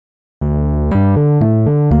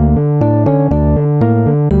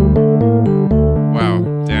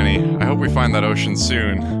ocean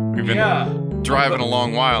soon. We've been driving a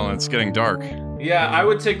long while and it's getting dark. Yeah, I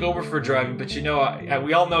would take over for driving, but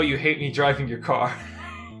we all know you hate me driving your car.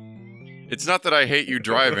 It's not that I hate you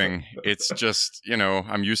driving. It's just,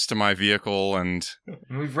 I'm used to my vehicle and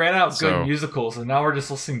we've ran out of good musicals, and now we're just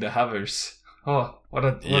listening to Heathers. Oh, what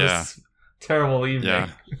a terrible evening.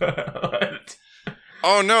 Yeah.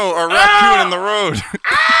 Oh no, a raccoon in the road.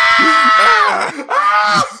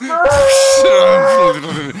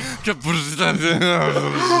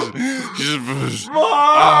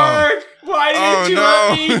 Mark! Why didn't you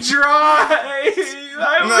let me drive?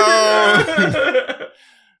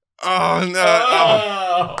 Oh no.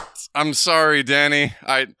 Oh. I'm sorry, Danny.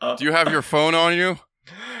 Do you have your phone on you?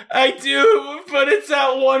 I do, but it's at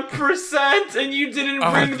 1%, and you didn't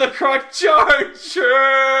bring the correct charger.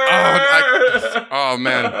 Oh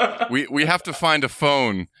man, we have to find a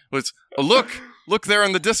phone. Let's look there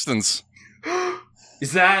in the distance.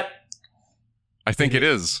 Is that? I think it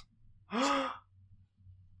is.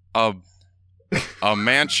 A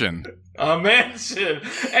mansion. A mansion,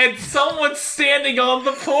 and someone's standing on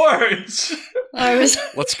the porch.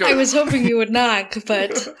 Let's go. I was hoping you would knock,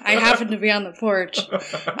 but I happened to be on the porch.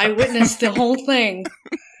 I witnessed the whole thing.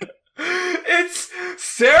 It's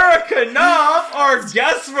Sarah Knauf, our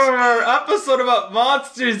guest from our episode about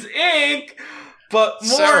Monsters, Inc. But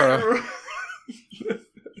more... Sarah.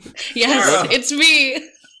 Yes, Sarah. It's me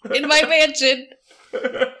in my mansion.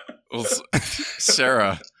 Well,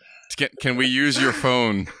 Sarah, can we use your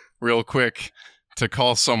phone real quick to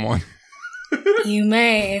call someone? You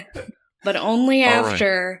may, but only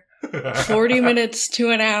after 40 minutes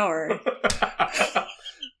to an hour.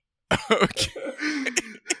 Okay.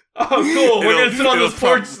 Oh, cool. We're going to sit on this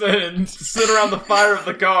porch then and sit around the fire of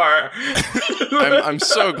the car. I'm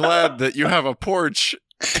so glad that you have a porch.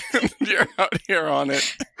 You're out here on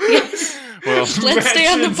it. Yes. Well, let's stay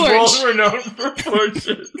on the porch. We're known for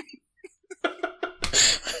porches.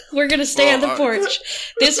 We're gonna stay on the porch.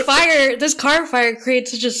 This car fire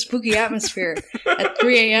creates such a spooky atmosphere at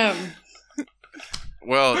 3 a.m.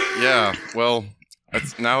 Well, yeah. Well,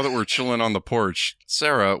 now that we're chilling on the porch,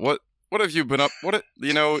 Sarah, what have you been up?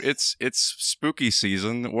 It's spooky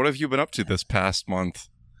season. What have you been up to this past month?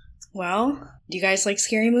 Well, do you guys like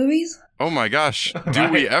scary movies? Oh my gosh,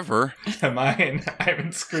 do we ever? Am I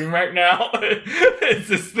in Scream right now? Is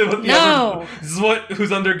this what No. This is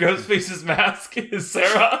who's under Ghostface's mask is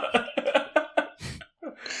Sarah?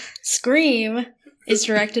 Scream is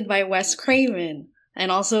directed by Wes Craven,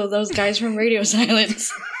 and also those guys from Radio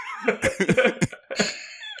Silence.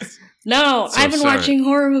 No, So I've been sorry. watching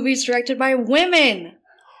horror movies directed by women.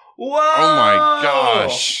 Whoa! Oh my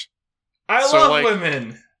gosh. I So, love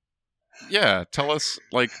women. Yeah, tell us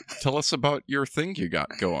about your thing you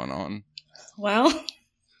got going on. Well,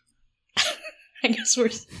 I guess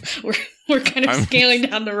we're kind of scaling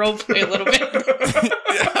down the roleplay a little bit.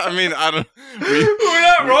 Yeah, I mean, We're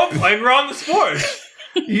not role playing. We're on the porch.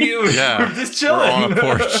 We're just chilling. We're on a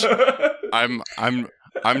porch.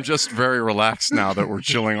 I'm just very relaxed now that we're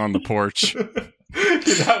chilling on the porch.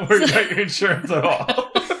 Did not worry about your insurance at all.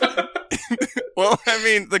 Well, I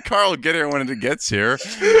mean, the car will get here when it gets here.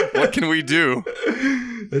 What can we do?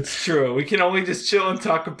 That's true. We can only just chill and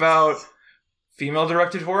talk about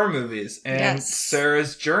female-directed horror movies and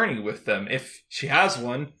Sarah's journey with them, if she has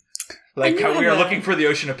one. Like how we are looking for the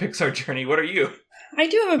Ocean of Pixar journey. What are you? I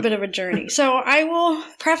do have a bit of a journey. So I will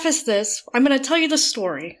preface this. I'm going to tell you the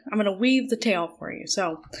story. I'm going to weave the tale for you.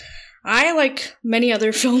 So I, like many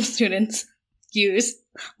other film students, use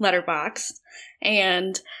Letterboxd,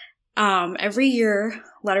 and every year,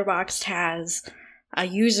 Letterboxd has a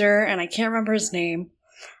user, and I can't remember his name,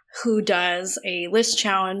 who does a list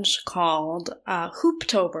challenge called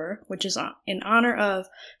FEMTOBER, which is in honor of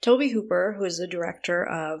Tobe Hooper, who is the director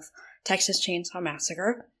of Texas Chainsaw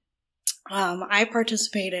Massacre. I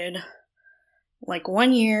participated like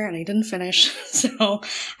 1 year, and I didn't finish, so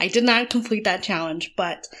I did not complete that challenge.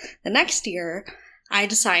 But the next year, I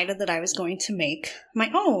decided that I was going to make my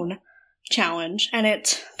own challenge, and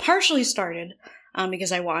it partially started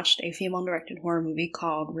because I watched a female-directed horror movie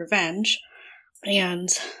called Revenge, and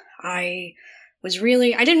I didn't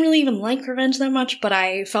really even like Revenge that much, but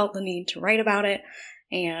I felt the need to write about it,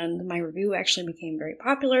 and my review actually became very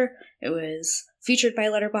popular. It was featured by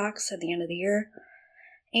Letterboxd at the end of the year,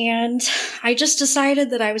 and I just decided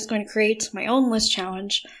that I was going to create my own list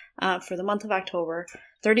challenge for the month of October,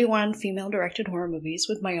 31 female-directed horror movies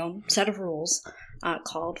with my own set of rules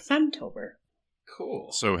called FEMTOBER.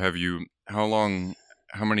 Cool. So how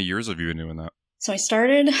many years have you been doing that? So I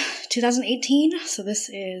started 2018, so this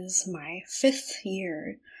is my 5th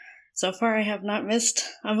year. So far I have not missed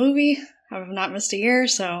a movie, I have not missed a year,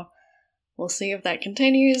 so we'll see if that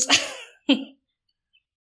continues.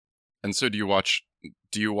 And so do you watch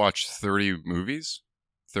 30 movies?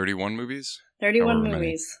 31 movies? 31 However many.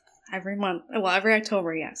 movies every month. Well, every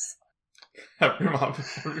October, yes. Every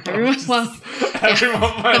month. Every month, well, Every month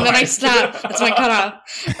of my and then I life. stop. That's my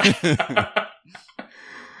cutoff.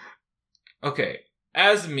 Okay,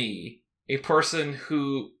 as me, a person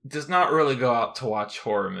who does not really go out to watch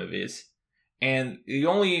horror movies, and the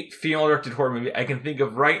only female-directed horror movie I can think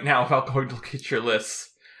of right now without going to look at your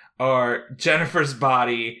lists are Jennifer's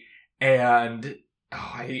Body and...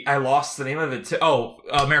 I lost the name of it.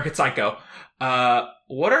 American Psycho.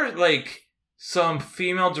 What are, like, some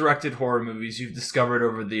female-directed horror movies you've discovered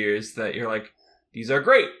over the years that you're like, these are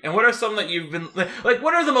great? And what are some that you've been... Like,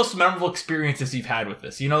 what are the most memorable experiences you've had with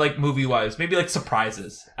this? You know, like, movie-wise. Maybe, like,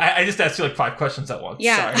 surprises. I just asked you, like, 5 questions at once.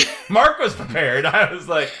 Yeah. Sorry. Mark was prepared. I was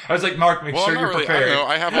like, Mark, make sure I'm you're not really, prepared. I don't know.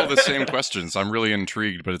 I have all the same questions. I'm really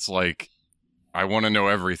intrigued, but it's like, I want to know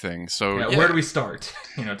everything. So, Yeah, where do we start?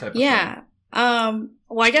 You know, type of thing. Yeah.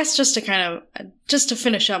 Well, I guess just to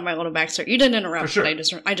finish up my little backstory. You didn't interrupt, For sure.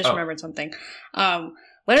 but I just remembered something.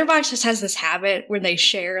 Letterboxd just has this habit where they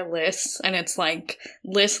share lists, and it's like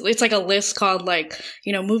a list called, like,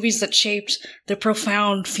 you know, movies that shaped the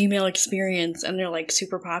profound female experience, and they're like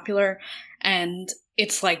super popular, and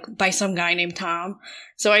it's like by some guy named Tom.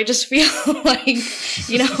 So I just feel like,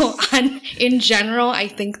 you know, in general, I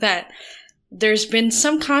think that there's been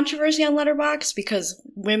some controversy on Letterboxd because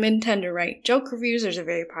women tend to write joke reviews. There's a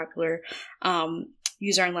very popular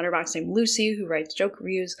user on Letterboxd named Lucy who writes joke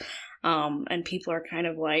reviews. And people are kind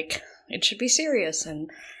of like, it should be serious. And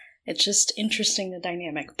it's just interesting, the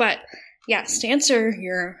dynamic. But yes, to answer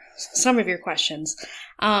some of your questions.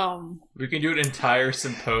 We can do an entire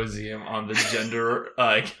symposium on the gender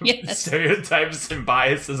Yes. stereotypes and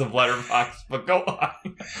biases of Letterboxd, but go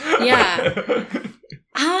on. Yeah.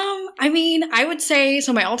 I mean, I would say,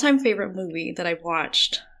 so my all-time favorite movie that I've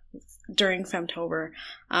watched during FEMTOBER,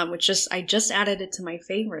 which I just added it to my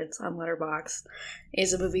favorites on Letterboxd,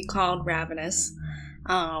 is a movie called Ravenous,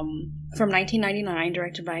 from 1999,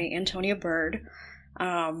 directed by Antonia Bird.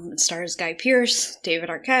 It stars Guy Pearce, David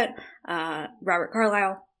Arquette, Robert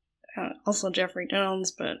Carlyle, also Jeffrey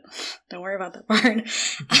Jones, but don't worry about that part.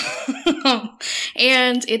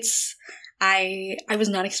 And I was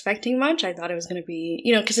not expecting much. I thought it was going to be,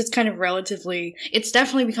 you know, because it's kind of it's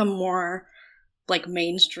definitely become more like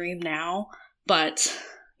mainstream now, but,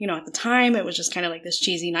 you know, at the time it was just kind of like this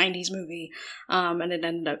cheesy 90s movie, and it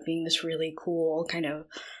ended up being this really cool kind of,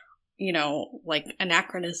 you know, like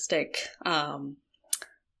anachronistic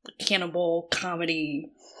cannibal comedy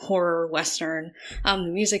horror western. The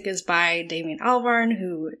music is by Damien Albarn,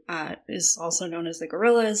 who is also known as the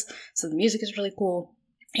Gorillaz, so the music is really cool.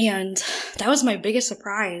 And that was my biggest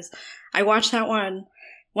surprise. I watched that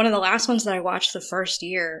one of the last ones that I watched the first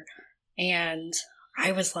year, and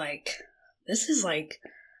I was like, this is like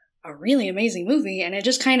a really amazing movie. And it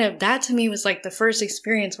just kind of, that to me was like the first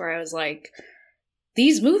experience where I was like,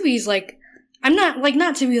 these movies, like, I'm not, like,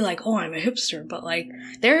 not to be like, oh, I'm a hipster, but like,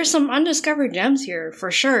 there are some undiscovered gems here for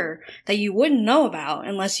sure that you wouldn't know about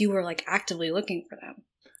unless you were like actively looking for them.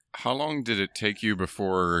 how long did it take you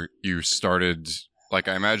before you started? Like,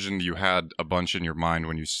 I imagine you had a bunch in your mind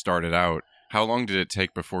when you started out. How long did it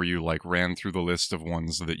take before you, like, ran through the list of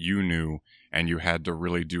ones that you knew and you had to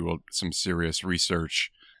really do some serious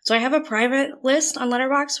research? So I have a private list on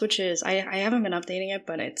Letterboxd, which is, I haven't been updating it,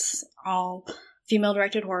 but it's all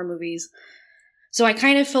female-directed horror movies. So I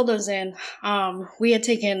kind of filled those in. We had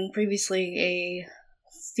taken previously a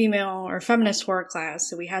female or feminist horror class,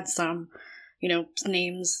 so we had some, you know,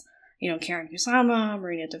 names, you know, Karen Kusama,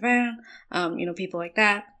 Marina Devan, you know, people like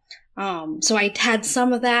that. So I had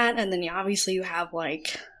some of that, and then obviously you have,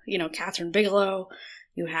 like, you know, Catherine Bigelow,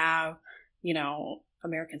 you have, you know,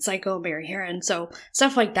 American Psycho, Barry Heron, so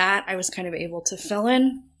stuff like that I was kind of able to fill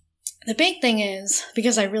in. The big thing is,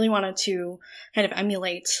 because I really wanted to kind of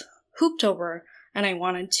emulate Hooptober, and I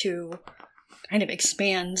wanted to kind of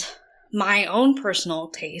expand my own personal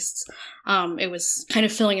tastes, it was kind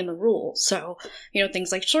of filling in the rules. So, you know,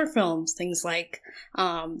 things like short films, things like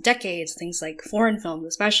decades, things like foreign films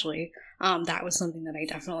especially, that was something that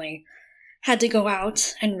I definitely had to go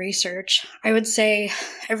out and research. I would say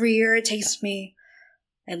every year it takes me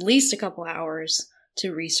at least a couple hours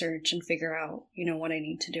to research and figure out, you know, what I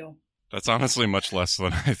need to do. That's honestly much less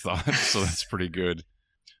than I thought, so that's pretty good.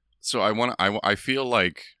 So I feel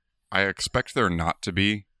like I expect there not to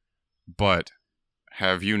be, but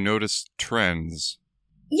have you noticed trends?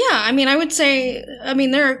 Yeah, I mean, I would say,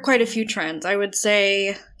 there are quite a few trends. I would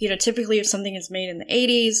say, you know, typically if something is made in the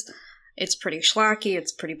 80s, it's pretty schlocky,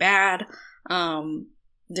 it's pretty bad.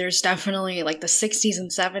 There's definitely like the 60s and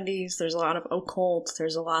 70s. There's a lot of occult.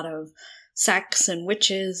 There's a lot of sex and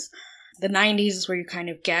witches. The 90s is where you kind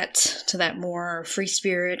of get to that more free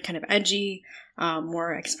spirit, kind of edgy,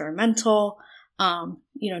 more experimental.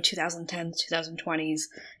 2010s, 2020s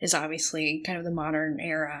is obviously kind of the modern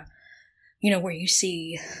era, where you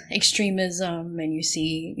see extremism and you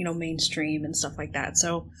see, mainstream and stuff like that.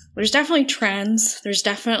 So there's definitely trends. There's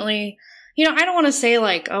definitely, I don't want to say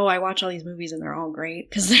like, oh, I watch all these movies and they're all great,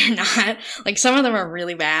 because they're not. Like, some of them are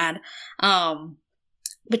really bad.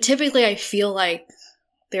 But typically I feel like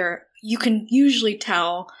you can usually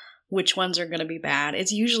tell which ones are going to be bad.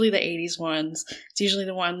 It's usually the 80s ones. It's usually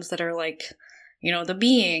the ones that are like, The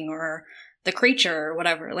Being or The Creature or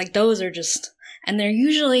whatever. Like, those are just, and they're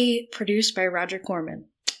usually produced by Roger Corman.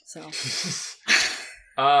 So,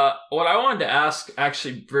 what I wanted to ask,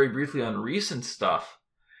 actually, very briefly on recent stuff,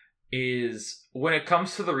 is when it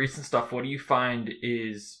comes to the recent stuff, what do you find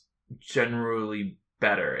is generally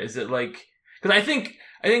better? Is it like, because I think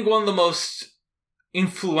one of the most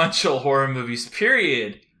influential horror movies,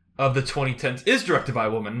 period, of the 2010s is directed by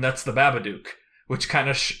a woman, and that's The Babadook, which kind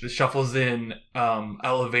of shuffles in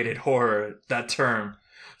elevated horror, that term.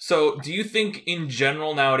 So do you think in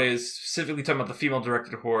general nowadays, specifically talking about the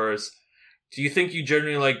female-directed horrors, do you think you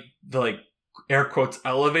generally like the, air quotes,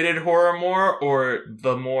 elevated horror more, or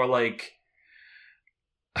the more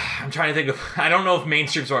I'm trying to think of, I don't know if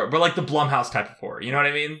mainstream's horror, but like the Blumhouse type of horror, you know what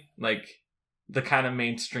I mean? Like the kind of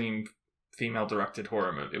mainstream female-directed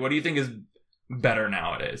horror movie. What do you think is better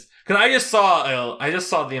nowadays? Because I just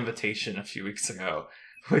saw The Invitation a few weeks ago,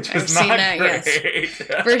 which was not great.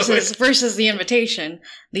 Yes. Versus The Invitation,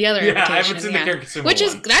 the other Invitation. I haven't seen the Karen Consumer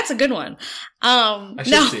one. That's a good one. I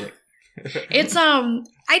should see it. It's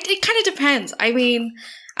it kind of depends. I mean,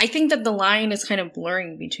 I think that the line is kind of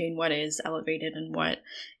blurring between what is elevated and what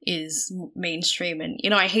is mainstream.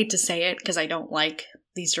 And I hate to say it because I don't like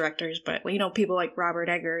these directors, but people like Robert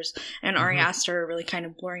Eggers and Ari Aster are really kind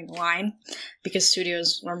of blurring the line because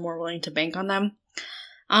studios are more willing to bank on them.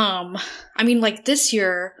 I mean, like this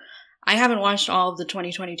year, I haven't watched all of the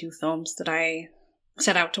 2022 films that I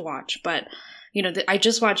set out to watch, but I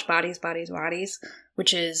just watched Bodies, Bodies, Bodies,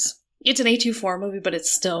 which is, it's an A24 movie, but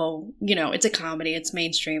it's still, it's a comedy, it's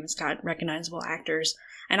mainstream, it's got recognizable actors,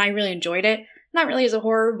 and I really enjoyed it. Not really as a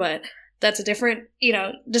horror, but that's a different,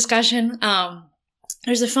 discussion.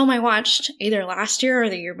 There's a film I watched either last year or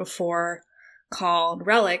the year before called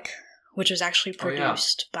Relic, which was actually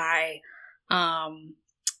produced by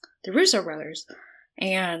the Russo brothers.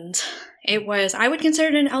 And I would consider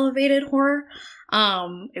it an elevated horror.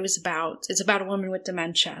 It's about a woman with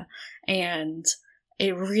dementia, and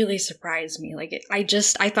it really surprised me. Like, I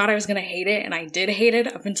thought I was going to hate it, and I did hate it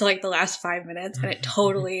up until like the last 5 minutes, and it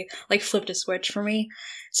totally like flipped a switch for me.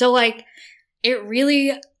 So like,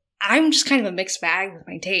 I'm just kind of a mixed bag with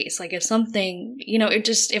my taste. Like, if something,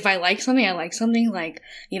 if I like something, I like something. Like,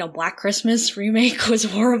 Black Christmas remake was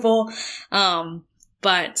horrible.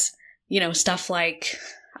 But, stuff like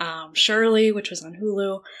Shirley, which was on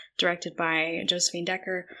Hulu, directed by Josephine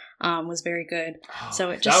Decker, was very good.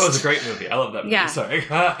 So that was a great movie. I love that movie. Yeah. Sorry.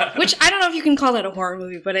 Which I don't know if you can call that a horror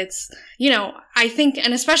movie, but it's, I think,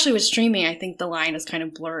 and especially with streaming, I think the line is kind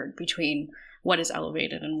of blurred between what is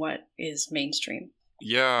elevated and what is mainstream.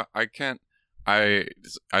 Yeah, I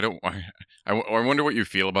wonder what you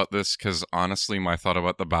feel about this, because honestly, my thought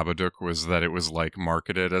about The Babadook was that it was like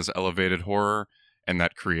marketed as elevated horror, and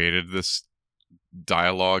that created this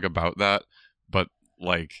dialogue about that. But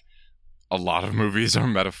like, a lot of movies are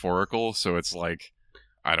metaphorical, so it's like,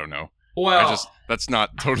 I don't know. Well, that's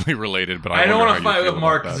not totally related, but I don't want to fight with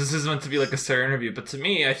Mark because this is meant to be like a Sarah interview. But to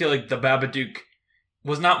me, I feel like The Babadook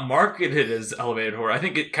was not marketed as elevated horror. I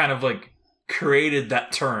think it kind of like created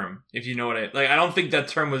that term, if you know what I don't think that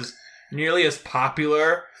term was nearly as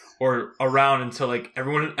popular or around until like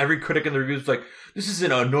every critic in the reviews was like, this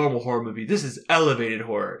isn't a normal horror movie, this is elevated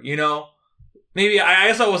horror, maybe I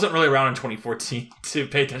guess I wasn't really around in 2014 to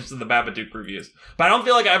pay attention to the Babadook reviews, but I don't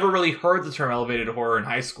feel like I ever really heard the term elevated horror in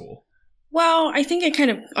high school. Well, I think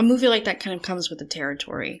a movie like that kind of comes with the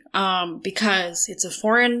territory, because it's a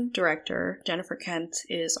foreign director. Jennifer Kent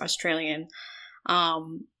is Australian.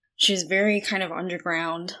 She's very kind of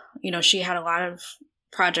underground. She had a lot of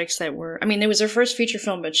projects that were, it was her first feature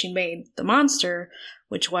film, but she made The Monster,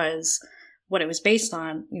 which was what it was based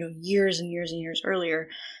on, years and years and years earlier.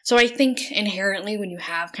 So I think inherently when you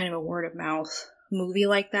have kind of a word of mouth movie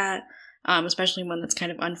like that, especially one that's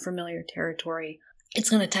kind of unfamiliar territory,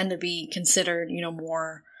 it's going to tend to be considered,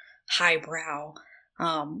 more highbrow.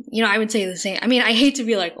 I would say the same. I mean, I hate to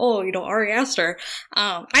be like, oh, Ari Aster.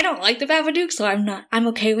 I don't like the Babadook, so I'm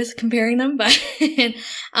okay with comparing them, but, same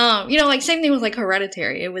thing with like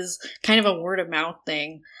Hereditary. It was kind of a word of mouth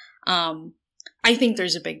thing. I think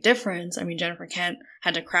there's a big difference. I mean, Jennifer Kent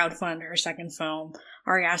had to crowdfund her second film.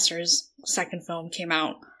 Ari Aster's second film came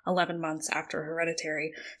out 11 months after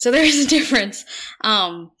Hereditary. So there is a difference.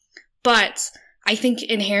 But I think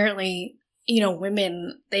inherently,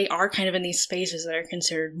 women, they are kind of in these spaces that are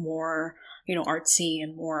considered more, artsy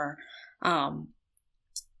and more,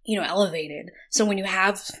 elevated. So when you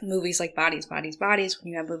have movies like Bodies, when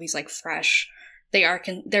you have movies like Fresh, they're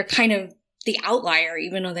kind of the outlier,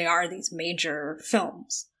 even though they are these major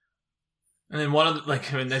films. And then one of the,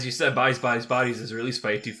 as you said, Bodies is released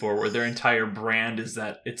by A24, where their entire brand is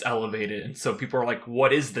that it's elevated. And so people are like,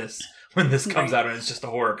 what is this when this comes out and it's just a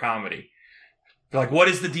horror comedy? They're like, what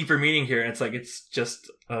is the deeper meaning here? And it's like, it's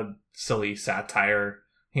just a silly satire,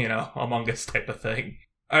 Among Us type of thing.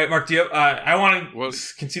 All right, Mark, do you have, I want to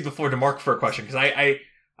concede the floor to Mark for a question, because I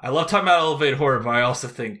love talking about elevated horror, but I also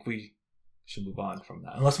think we should move on from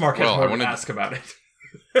that. Unless Mark has more to ask about it.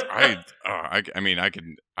 I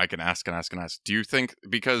can ask. Do you think,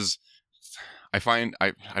 because I find,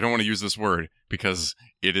 I don't want to use this word, because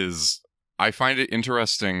I find it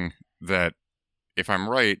interesting that, if I'm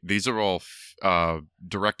right, these are all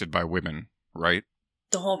directed by women, right?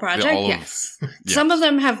 The whole project? Yes. Some of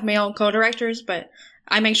them have male co-directors, but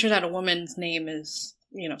I make sure that a woman's name is,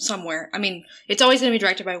 somewhere. I mean, it's always going to be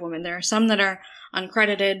directed by a woman. There are some that are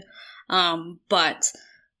uncredited, but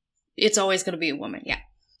it's always going to be a woman, yeah.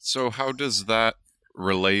 So how does that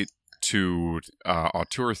relate to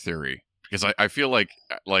auteur theory? Because I feel like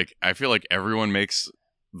everyone makes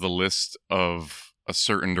the list of a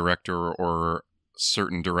certain director or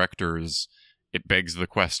certain directors. It begs the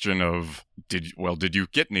question of, did you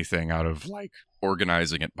get anything out of like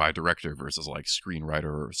organizing it by director versus like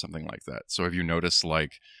screenwriter or something like that? So have you noticed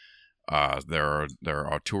like there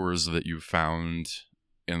are auteurs that you found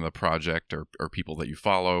in the project, or people that you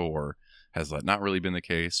follow, or has that not really been the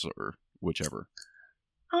case, or whichever?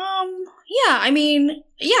 I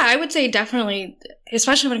would say definitely,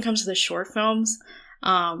 especially when it comes to the short films.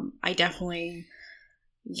 I definitely,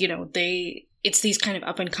 it's these kind of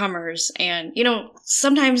up and comers, and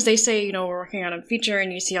sometimes they say, we're working on a feature,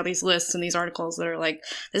 and you see all these lists and these articles that are like,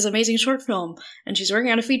 this amazing short film, and she's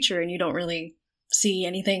working on a feature, and you don't really see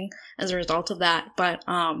anything as a result of that. But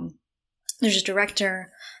there's a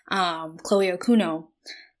director, Chloe Okuno,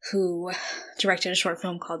 who directed a short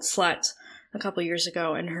film called Slut a couple years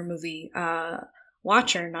ago, and her movie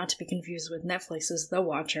Watcher, not to be confused with Netflix's The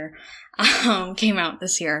Watcher, came out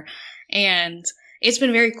this year, and it's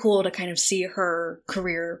been very cool to kind of see her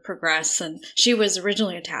career progress, and she was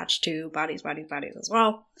originally attached to Bodies as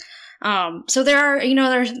well. So there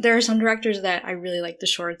are some directors that I really like the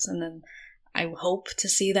shorts, and then I hope to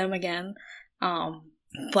see them again.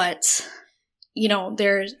 But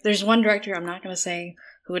there's one director, I'm not going to say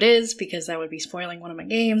who it is because that would be spoiling one of my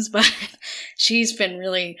games, but she's been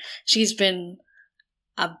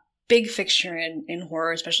a big fixture in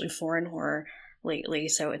horror, especially foreign horror lately.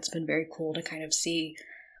 So it's been very cool to kind of see,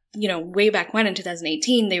 way back when in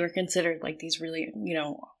 2018, they were considered like these really,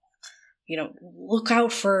 look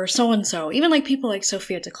out for so-and-so. Even like people like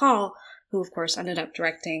Sophia Takal, who of course ended up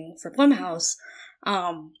directing for Blumhouse.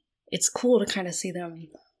 It's cool to kind of see them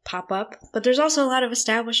pop up, but there's also a lot of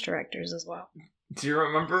established directors as well. Do you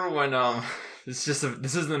remember when, this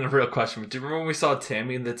isn't a real question, but do you remember when we saw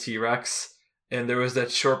Tammy and the T-Rex? And there was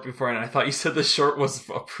that short before, and I thought you said the short was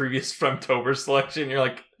a previous Femtober selection. You're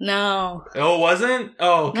like, no. Oh, it wasn't?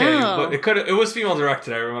 Oh, okay. No. But it was female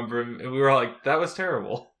directed, I remember. And we were like, that was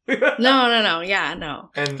terrible. No. Yeah,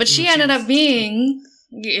 no. But she ended up being,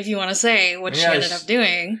 if you want to say what she ended up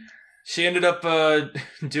doing. She ended up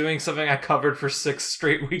doing something I covered for 6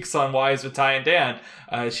 straight weeks on Wise with Ty and Dan.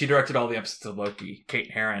 She directed all the episodes of Loki,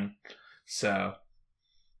 Kate Herron. So...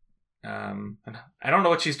 I don't know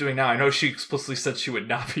what she's doing now. I know she explicitly said she would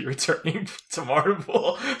not be returning to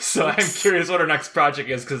Marvel, so I'm curious what her next project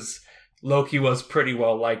is, because Loki was pretty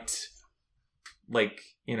well liked,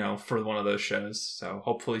 for one of those shows. So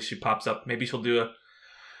hopefully she pops up. Maybe she'll do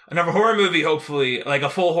another horror movie. Hopefully, like a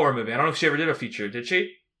full horror movie. I don't know if she ever did a feature. Did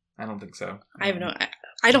she? I don't think so. I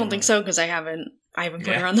don't think so, because I haven't put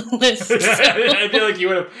her on the list. So. I feel like you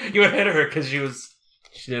would have hit her because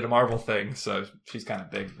she did a Marvel thing, so she's kind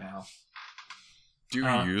of big now. Do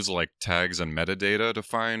you use like tags and metadata to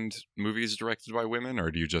find movies directed by women,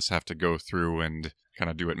 or do you just have to go through and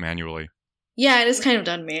kind of do it manually? Yeah, it is kind of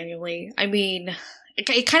done manually. I mean,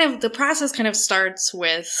 the process kind of starts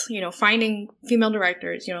with, finding female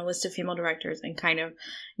directors, a list of female directors, and kind of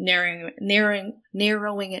narrowing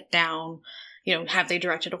it down. Have they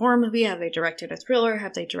directed a horror movie? Have they directed a thriller?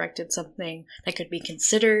 Have they directed something that could be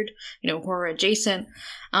considered, horror adjacent?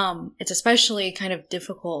 It's especially kind of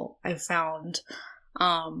difficult, I've found,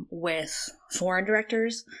 with foreign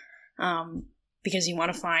directors, because you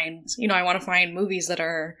want to find, I want to find movies that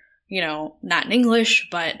are, not in English,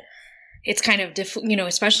 but it's kind of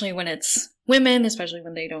especially when it's women, especially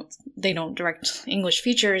when they don't direct English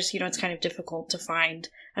features, it's kind of difficult to find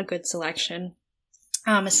a good selection.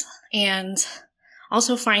 And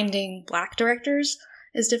also finding Black directors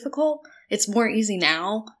is difficult. It's more easy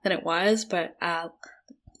now than it was, but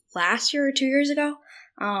last year or 2 years ago,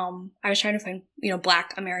 I was trying to find,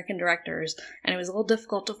 Black American directors, and it was a little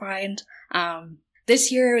difficult to find. This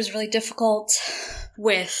year it was really difficult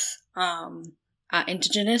with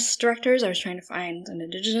Indigenous directors. I was trying to find an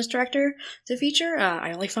Indigenous director to feature.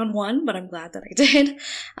 I only found one, but I'm glad that I did.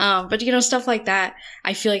 But, stuff like that,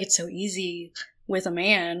 I feel like it's so easy with a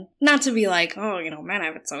man. Not to be like, oh, men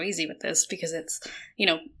have it so easy with this, because it's,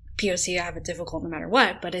 POC, I have it difficult no matter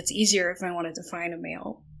what, but it's easier if I wanted to find a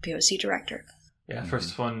male POC director. Yeah,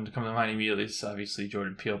 first one to come to mind immediately is obviously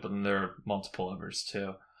Jordan Peele, but then there are multiple others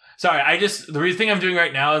too. Sorry, the thing I'm doing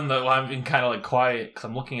right now, and why I'm being kind of like quiet because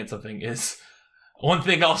I'm looking at something, is one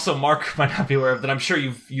thing also Mark might not be aware of that I'm sure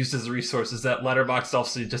you've used as a resource is that Letterboxd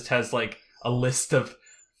also just has like a list of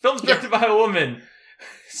films directed by a woman,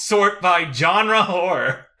 sort by genre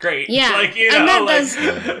horror. Great. Yeah, and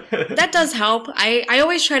that does help. I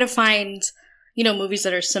always try to find, movies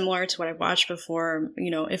that are similar to what I've watched before.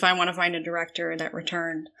 If I want to find a director that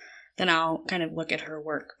returned, then I'll kind of look at her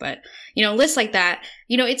work. But, lists like that,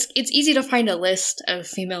 it's easy to find a list of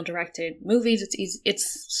female-directed movies. It's easy.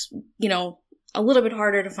 It's, a little bit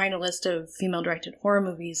harder to find a list of female-directed horror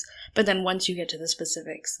movies. But then once you get to the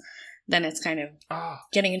specifics, then it's kind of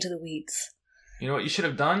getting into the weeds. You know what you should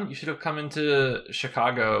have done? You should have come into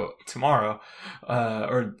Chicago tomorrow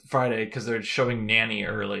or Friday, because they're showing Nanny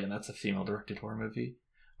early, and that's a female-directed horror movie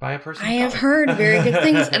by a person. I have heard very good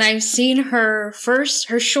things, and I've seen her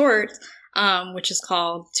short, which is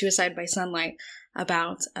called Suicide by Sunlight,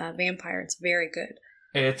 about a vampire. It's very good.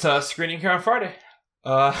 It's screening here on Friday.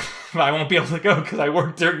 I won't be able to go because I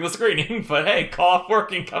work during the screening, but hey, call off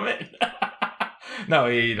work and come in. No,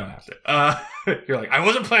 you don't have to. You're like, I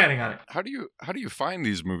wasn't planning on it. How do you find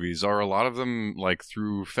these movies? Are a lot of them like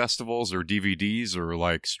through festivals or DVDs or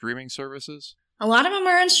like streaming services? A lot of them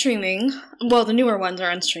are on streaming. Well, the newer ones are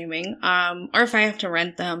on streaming. Or if I have to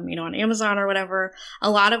rent them, on Amazon or whatever. A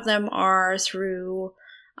lot of them are through,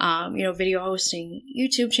 video hosting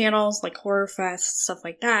YouTube channels like Horror Fest, stuff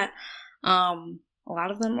like that. A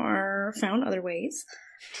lot of them are found other ways.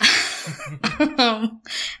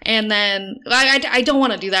 And then I don't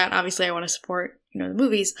want to do that. Obviously, I want to support the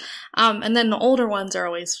movies. And then the older ones are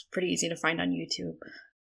always pretty easy to find on YouTube.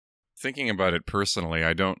 Thinking about it personally,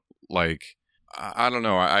 I don't like. I don't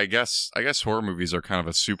know. I guess horror movies are kind of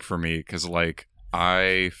a soup for me because like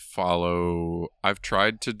I've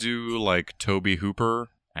tried to do like Tobe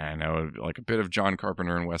Hooper and like a bit of John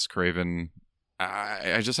Carpenter and Wes Craven.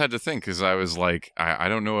 I just had to think because I was like, I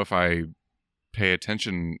don't know if I pay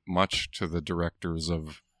attention much to the directors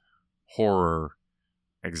of horror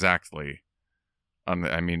exactly.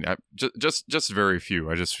 I mean, just very few.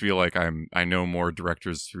 I just feel like I know more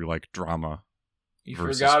directors through like drama. You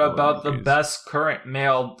forgot about the best current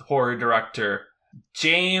male horror director,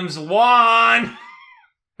 James Wan.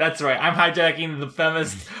 That's right. I'm hijacking the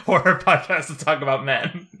feminist horror podcast to talk about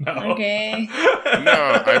men. No. Okay. No,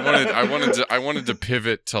 I wanted to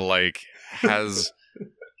pivot to like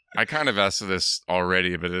I kind of asked this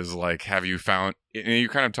already, but it's like, have you found, you're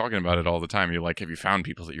kind of talking about it all the time. You're like, have you found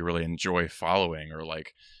people that you really enjoy following, or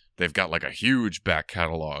like they've got like a huge back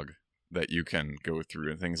catalog that you can go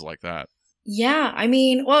through and things like that? Yeah, I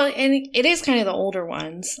mean, well, and it is kind of the older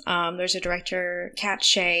ones. There's a director, Kat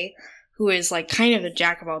Shea, who is like kind of the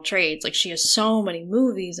jack of all trades. Like she has so many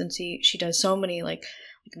movies, and she does so many like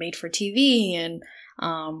made for TV, and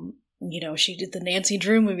she did the Nancy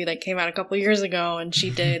Drew movie that came out a couple years ago, and she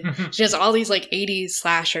has all these like 80s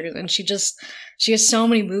slashers, and she has so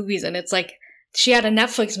many movies, and it's like she had a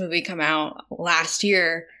Netflix movie come out last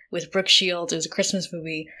year with Brooke Shields. It was a Christmas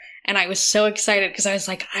movie, and I was so excited because I was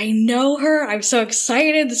like, I know her. I'm so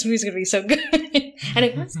excited. This movie's gonna be so good, and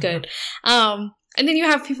it was good. And then you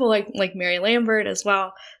have people like Mary Lambert as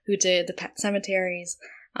well, who did the Pet Cemeteries.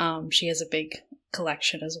 She has a big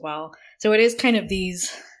collection as well. So it is kind of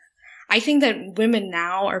these. I think that women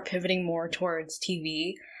now are pivoting more towards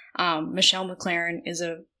TV. Michelle MacLaren is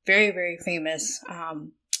a very, very famous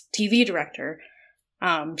TV director.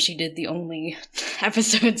 She did the only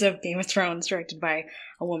episodes of Game of Thrones directed by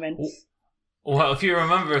a woman. Well, if you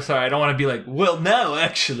remember, sorry, I don't want to be like, well, no,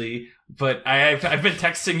 actually, but I've been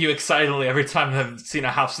texting you excitedly every time I've seen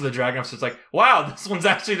a House of the Dragon episode. It's like, wow, this one's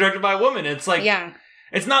actually directed by a woman. It's like, yeah.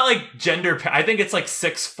 It's not like gender, I think it's like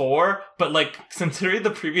 6-4, but like considering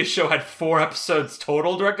the previous show had 4 episodes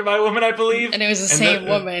total directed by a woman, I believe. And it was the same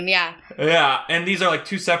woman, yeah. Yeah, and these are like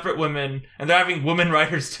 2 separate women, and they're having women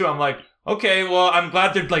writers too. I'm like, okay, well, I'm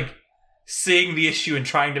glad they're like seeing the issue and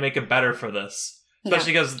trying to make it better for this.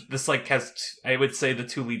 Especially because this like has, I would say the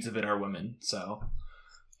 2 leads of it are women, so.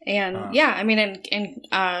 And I mean, and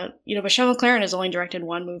Michelle MacLaren has only directed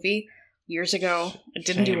 1 movie years ago. It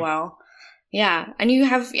didn't do well. Yeah, and you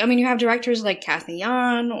have directors like Kathy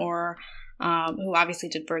Yan, or who obviously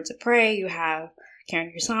did Birds of Prey. You have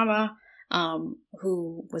Karen Kusama,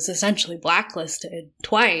 who was essentially blacklisted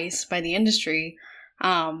twice by the industry.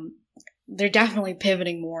 They're definitely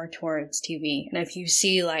pivoting more towards TV. And if you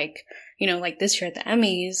see like this year at the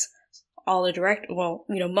Emmys,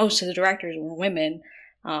 most of the directors were women.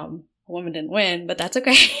 A woman didn't win, but that's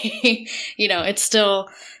okay. It's still,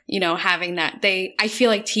 having that. I feel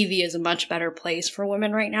like TV is a much better place for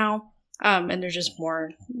women right now. And there's just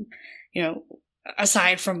more,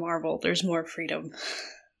 aside from Marvel, there's more freedom.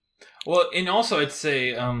 Well, and also I'd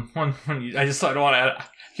say, I don't want to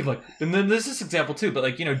keep like, and then there's this example too, but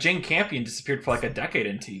like, Jane Campion disappeared for like a decade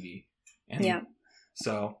in TV. And yeah.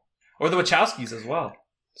 So, or the Wachowskis as well.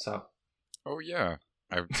 So. Oh yeah.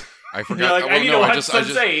 I forgot. You're like, I need to watch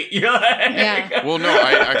Sense8. You're like, yeah. Well, no,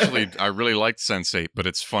 I really liked Sense8, but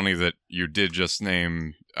it's funny that you did just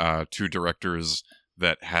name 2 directors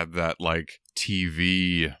that had that like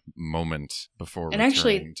TV moment before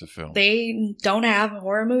returning to film. They don't have a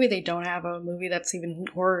horror movie. They don't have a movie that's even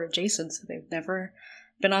horror adjacent, so they've never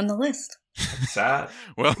been on the list. Sad.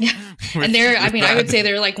 Well, yeah. And I would say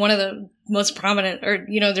they're like one of the most prominent, or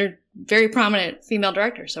they're very prominent female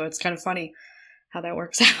directors. So it's kind of funny how that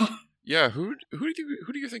works out. Yeah, who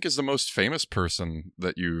do you think is the most famous person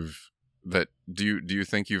that do you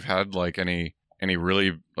think you've had like any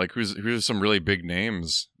really like who's some really big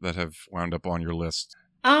names that have wound up on your list?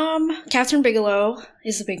 Catherine Bigelow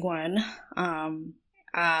is a big one.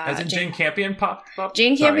 Hasn't Jane Campion popped up?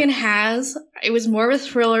 Jane Campion has. It was more of a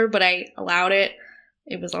thriller, but I allowed it.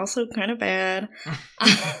 It was also kind of bad.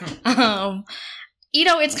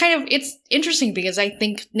 It's interesting because I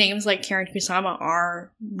think names like Karen Kusama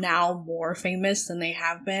are now more famous than they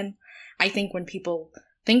have been. I think when people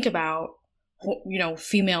think about,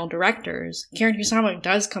 female directors, Karen Kusama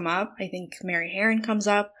does come up. I think Mary Harron comes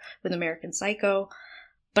up with American Psycho.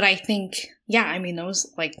 But I think, those,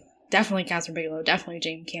 like, definitely Catherine Bigelow, definitely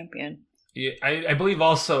Jane Campion. Yeah, I believe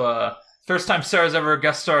also, first time Sarah's ever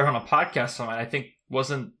guest starred on a podcast on it, I think,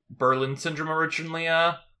 wasn't Berlin Syndrome originally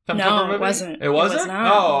No, movie? It wasn't. It wasn't? It was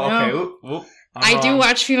not. Oh, okay. No. Oop. I do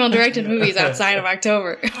watch female-directed movies outside of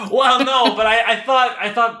October. Well, no, but I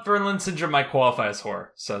thought Berlin Syndrome might qualify as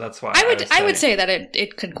horror, so that's why I would say that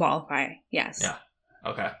it could qualify. Yes. Yeah.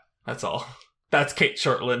 Okay. That's all. That's Kate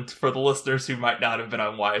Shortland for the listeners who might not have been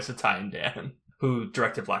on Why Is the Time Dan, who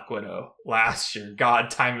directed Black Widow last year. God,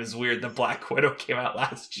 time is weird. The Black Widow came out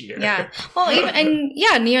last year. Yeah. Well,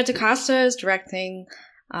 Nia DaCosta is directing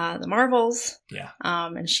the Marvels. Yeah.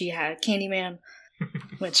 And she had Candyman.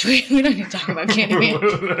 Which we don't need to talk about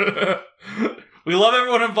Candyman. We love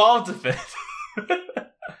everyone involved with it.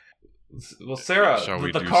 Well, Sarah,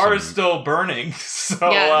 the car is still burning, so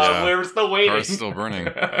we're still waiting. The car is still burning.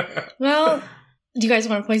 Well, do you guys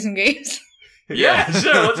want to play some games? Yeah,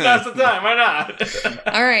 sure. Let's pass the time. Why not?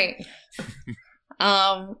 All right.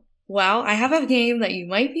 Well, I have a game that you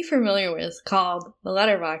might be familiar with called the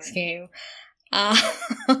Letterbox game.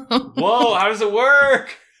 Whoa, how does it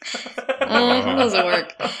work? How does it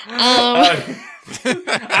work? I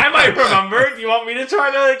might remember. Do you want me to try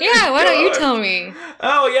to? Yeah, why don't you tell me?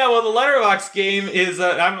 Oh yeah, well the Letterbox game is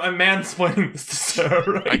I'm mansplaining this to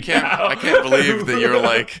Sarah right I can't believe that you're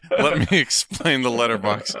like, let me explain the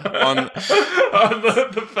Letterbox on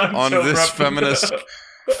this feminist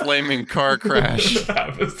flaming car crash.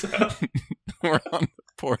 We're on the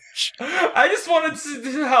porch. I just wanted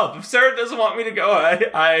to help. If Sarah doesn't want me to go,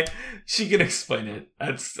 she can explain it.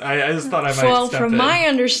 I just thought I might. Well, from my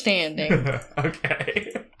understanding,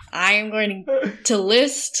 okay, I am going to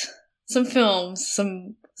list some films,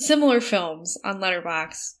 some similar films on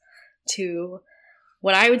Letterboxd to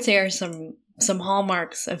what I would say are some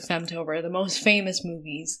hallmarks of Femtober, the most famous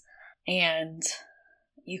movies, and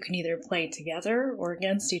you can either play together or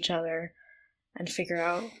against each other and figure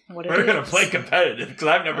out what it is. We're going to play competitive, because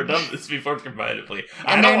I've never done this before competitively.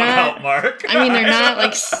 And I don't want to help Mark. I mean, they're not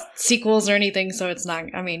like sequels or anything, so it's not,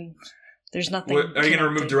 I mean, there's nothing. Are you going to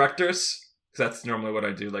remove directors? Because that's normally what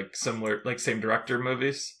I do, like similar, like same director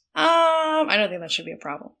movies. I don't think that should be a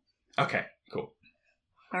problem. Okay, cool.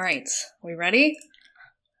 All right, we ready?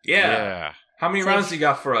 Yeah. How many rounds do you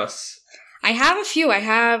got for us? I have a few. I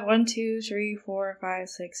have 1, 2, 3, 4, 5,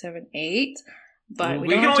 6, 7, 8. But we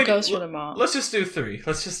don't have to go through them all. Let's just do 3.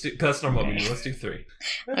 That's normal. Okay. Let's do 3.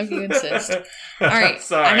 If you insist. All right.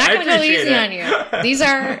 Sorry, I'm not going to go easy on you. These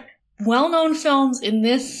are well-known films in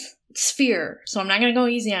this sphere, so I'm not going to go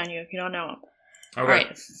easy on you if you don't know them. Okay. All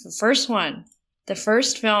right. The first one. The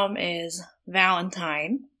first film is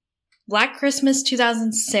Valentine, Black Christmas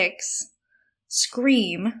 2006,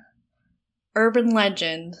 Scream, Urban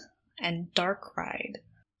Legend, and Dark Ride.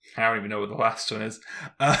 I don't even know what the last one is.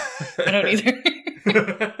 I don't either.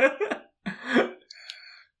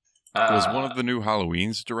 Was one of the new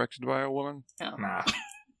Halloweens directed by a woman? No. Nah.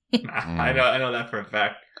 I know that for a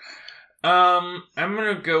fact. I'm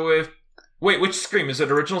gonna go with. Wait, which Scream? Is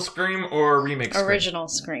it original Scream or remake Scream? Original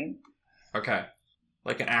Scream. Okay,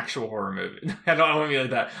 like an actual horror movie. I don't want to be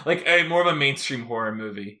like that. Like more of a mainstream horror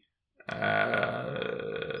movie.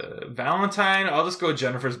 Valentine. I'll just go with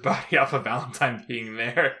Jennifer's Body off of Valentine being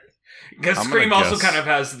there, because Scream also kind of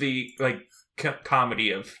has the like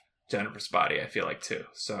comedy of Jennifer's Body. I feel like too.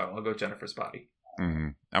 So I'll go Jennifer's Body. Mm-hmm.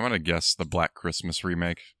 I'm gonna guess the Black Christmas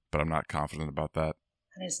remake, but I'm not confident about that.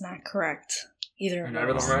 That is not correct. Either of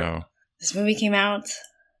those. Right? No. This movie came out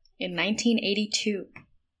in 1982.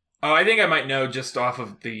 Oh, I think I might know just off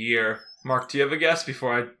of the year. Mark, do you have a guess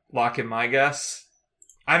before I lock in my guess?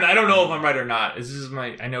 I don't know if I'm right or not.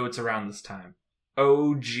 I know it's around this time.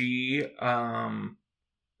 OG,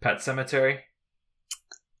 Pet Sematary.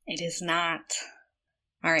 It is not.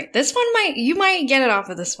 All right, this one you might get it off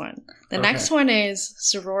of this one. The next one is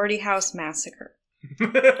Sorority House Massacre.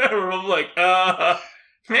 We're like,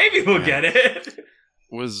 maybe we'll get it.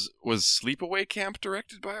 Was Sleepaway Camp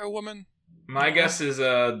directed by a woman? My guess is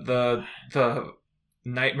the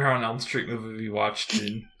Nightmare on Elm Street movie we watched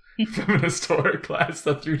in feminist horror class,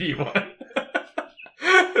 the 3D one.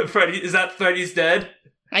 Is that Freddy's Dead?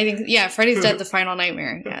 I think Freddy's Dead, the Final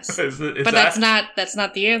Nightmare. Yes, but that's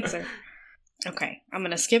not the answer. Okay, I'm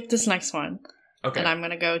gonna skip this next one. Okay, and I'm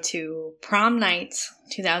gonna go to Prom Night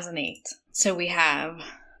 2008. So we have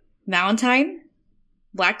Valentine,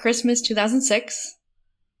 Black Christmas 2006,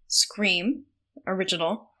 Scream,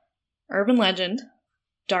 original, Urban Legend,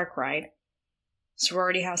 Dark Ride,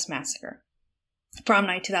 Sorority House Massacre. Prom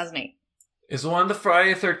Night 2008. Is one of the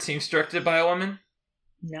Friday the 13th directed by a woman?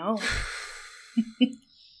 No.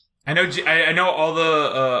 I know all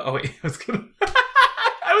the. Oh wait, I was gonna.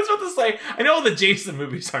 I was about to say I know all the Jason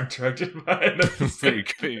movies aren't directed by.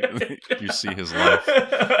 You see his life.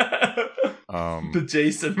 The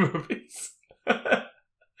Jason movies.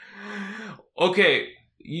 Okay,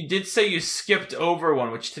 you did say you skipped over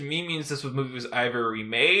one, which to me means this movie was either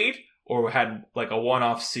remade or had like a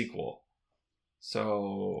one-off sequel.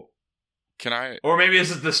 So, can I? Or maybe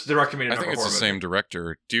this director made another horror movie. I think it's the same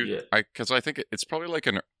director, dude. Because I think it's probably like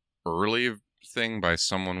an early thing by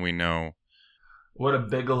someone we know. What a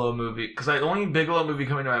Bigelow movie! Because the only Bigelow movie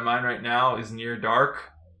coming to my mind right now is Near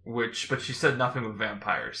Dark, but she said nothing with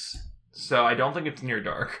vampires, so I don't think it's Near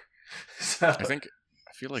Dark. So I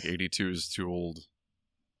feel like 82 is too old.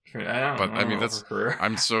 I mean that's.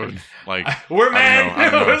 I'm so like we're men. I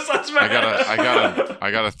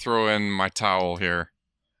gotta throw in my towel here.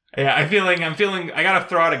 Yeah, I'm feeling. I gotta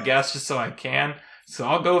throw out a guess just so I can. So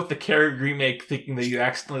I'll go with the Carrie remake, thinking that you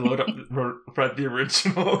accidentally read the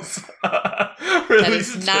originals. That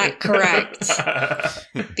is not correct.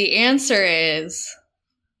 The answer is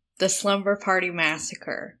The Slumber Party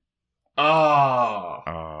Massacre.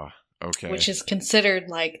 Oh. Okay. Which is considered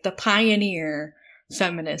like the pioneer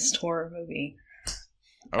feminist horror movie.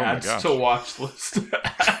 Oh my gosh. Adds to watch list.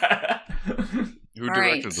 Who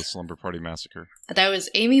directed The Slumber Party Massacre? That was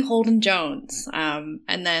Amy Holden Jones. And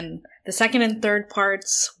then the second and third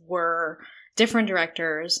parts were different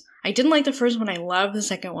directors. I didn't like the first one. I loved the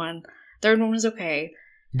second one. Third one was okay.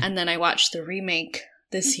 And then I watched the remake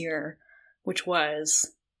this year, which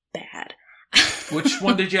was bad. Which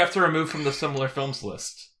one did you have to remove from the similar films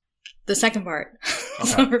list? The second part. Okay.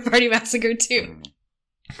 Slumber Party Massacre 2.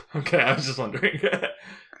 Okay, I was just wondering.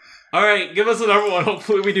 All right, give us another one.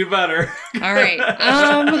 Hopefully we do better. All right.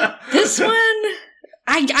 This one,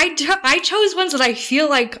 I chose ones that I feel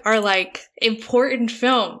like are like important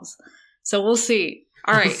films. So we'll see.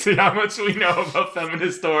 All right. We'll see how much we know about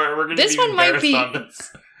feminist horror. We're going to be one might be on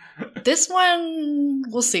this. This one,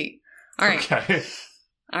 we'll see. All right. Okay.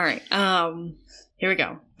 All right. Here we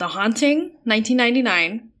go. The Haunting,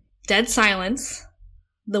 1999. Dead Silence.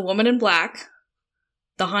 The Woman in Black.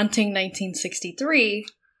 The Haunting, 1963.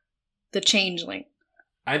 The Changeling.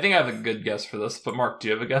 I think I have a good guess for this, but Mark, do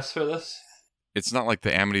you have a guess for this? It's not like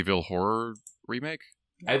the Amityville Horror remake?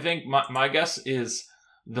 I think my guess is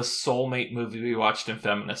the Soulmate movie we watched in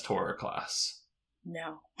feminist horror class.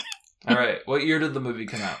 No. All right. What year did the movie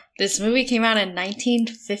come out? This movie came out in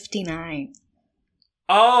 1959.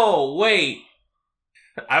 Oh, wait.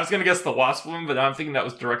 I was going to guess The Wasp one, but I'm thinking that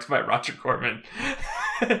was directed by Roger Corman.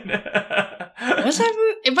 Was that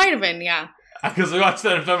movie? It might have been, yeah. Because we watched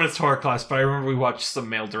that in feminist horror class, but I remember we watched some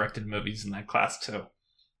male-directed movies in that class, too.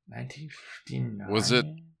 1959. Was it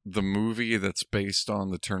the movie that's based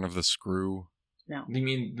on The Turn of the Screw? No. You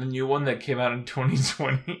mean the new one that came out in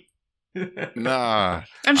 2020? Nah.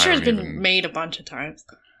 I'm sure it's been made a bunch of times.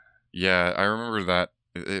 Yeah, I remember that.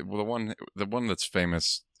 The one that's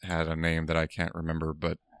famous had a name that I can't remember,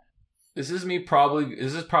 but This is probably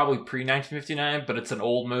pre-1959, but it's an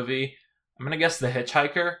old movie. I'm going to guess The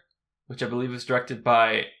Hitchhiker, which I believe was directed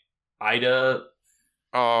by Ida.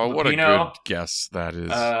 Oh, Lupino. what a good guess that is.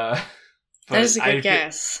 That is a good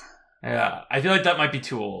guess. Yeah, I feel like that might be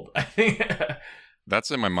too old. I think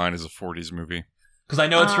That's in my mind as a 40s movie. because I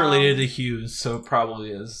know it's related to Hughes, so it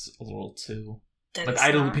probably is a little too. Like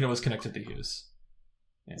Ida Lupino was connected to Hughes.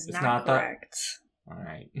 Yeah, it's not correct. That. All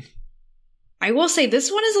right. I will say this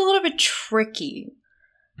one is a little bit tricky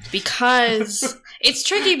because it's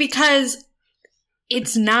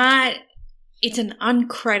not. It's an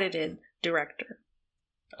uncredited director.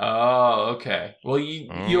 Oh, okay. Well,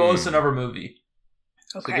 you owe us another movie.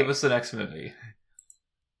 Okay. So give us the next movie.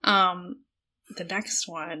 The next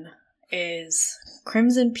one is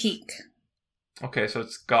Crimson Peak. Okay, so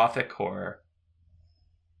it's gothic horror.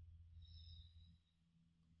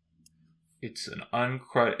 It's an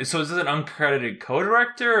uncredited. So is this an uncredited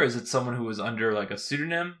co-director, or is it someone who was under like a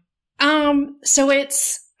pseudonym? So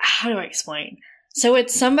it's, how do I explain? So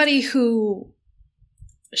it's somebody who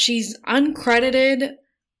she's uncredited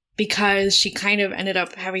because she kind of ended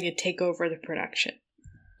up having to take over the production.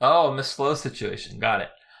 Oh, Miss Flo situation. Got it.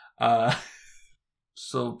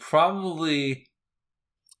 So probably.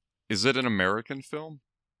 Is it an American film?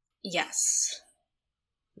 Yes.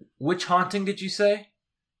 Which haunting did you say?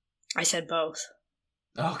 I said both.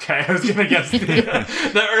 Okay, I was gonna guess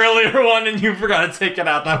the earlier one, and you forgot to take it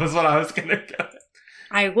out. That was what I was gonna guess.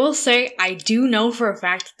 I will say I do know for a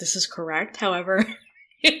fact that this is correct. However,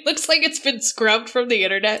 it looks like it's been scrubbed from the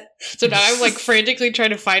internet. So now I'm like frantically trying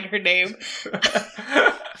to find her name.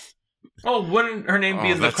 Oh, wouldn't her name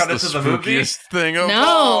be in the credits of the movie? Spookiest thing of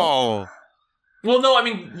all. Well, no, I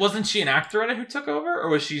mean, wasn't she an actor in it who took over, or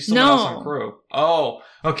was she someone else on crew? Oh,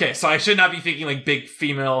 okay, so I should not be thinking like big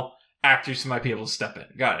female actors who might be able to step in.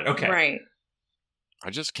 Got it. Okay, Right.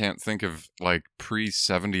 I just can't think of like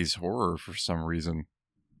pre-70s horror for some reason.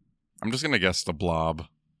 I'm just gonna guess The Blob.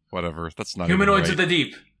 Whatever. That's not Humanoids even of right. the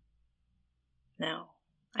Deep. No.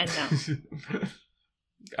 I know.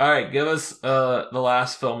 All right, give us the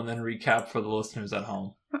last film and then recap for the listeners at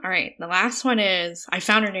home. All right. The last one is, I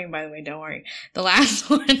found her name, by the way. Don't worry. The last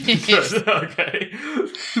one is Okay.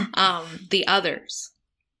 The Others.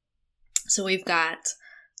 So we've got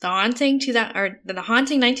The Haunting The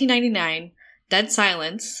Haunting 1999, Dead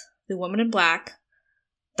Silence, The Woman in Black,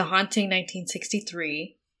 The Haunting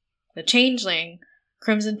 1963, The Changeling,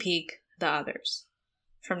 Crimson Peak, The Others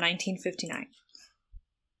from 1959.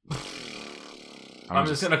 I'm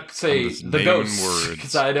just gonna say the naming ghosts words.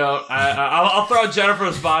 because I don't. I'll throw out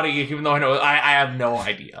Jennifer's Body, even though I know I have no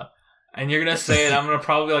idea. And you're gonna say it. I'm gonna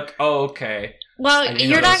probably be like, oh, okay. Well,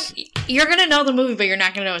 you're not. You're gonna know the movie, but you're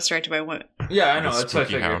not gonna know it's directed by a woman. Yeah, I know. The That's what I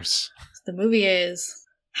Spooky figured. House. The movie is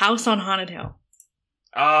House on Haunted Hill.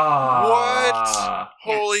 Ah,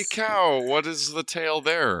 What? Holy Yes. cow! What is the tale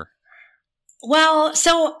there? Well,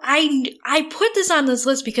 so I put this on this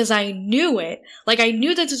list because I knew it. Like, I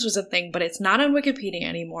knew that this was a thing, but it's not on Wikipedia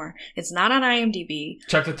anymore. It's not on IMDb.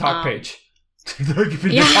 check the talk page. The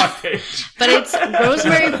Wikipedia yeah. talk page. But it's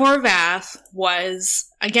Rosemary Horvath was,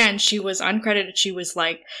 again, she was uncredited. She was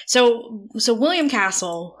like, so William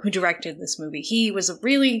Castle, who directed this movie, he was a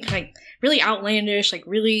really outlandish, like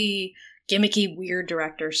really gimmicky, weird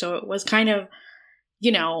director. So it was kind of,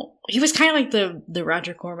 you know, he was kind of like the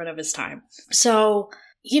Roger Corman of his time. So,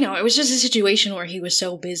 you know, it was just a situation where he was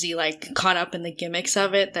so busy, like caught up in the gimmicks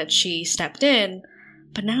of it that she stepped in.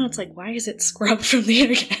 But now it's like, why is it scrubbed from the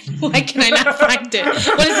internet? Why can I not find it?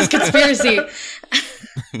 What is this conspiracy?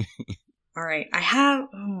 All right, I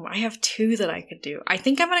have two that I could do. I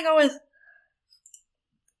think I'm gonna go with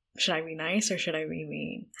Should I be nice or should I be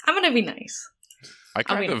mean? I'm gonna be nice.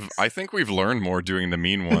 I think we've learned more doing the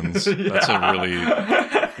mean ones. Yeah. That's a really,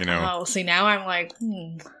 you know. Oh, see, now I'm like,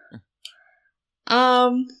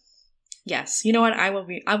 Yes, you know what? I will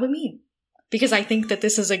be mean. Because I think that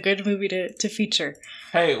this is a good movie to feature.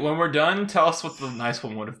 Hey, when we're done, tell us what the nice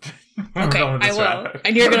one would have been. Okay, I will.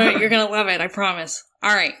 And you're gonna love it, I promise.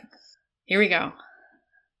 Alright. Here we go.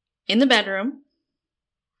 In the Bedroom,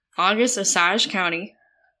 August, Osage County,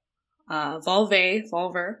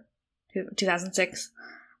 Volver, 2006,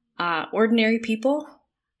 Ordinary People,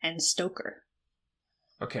 and Stoker.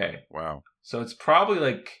 Okay. Wow. So it's probably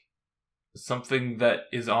like something that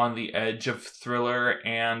is on the edge of thriller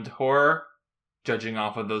and horror, judging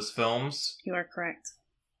off of those films. You are correct.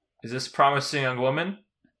 Is this Promising Young Woman?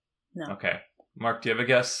 No. Okay. Mark, do you have a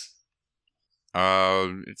guess?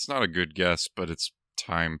 It's not a good guess, but it's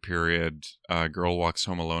time period. Girl Walks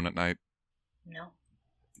Home Alone at Night. No.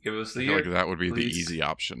 Give us the I year. feel like that would be please. the easy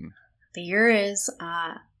option. The year is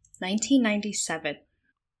 1997.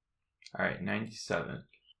 All right, 97.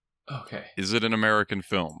 Okay. Is it an American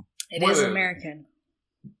film? It is American.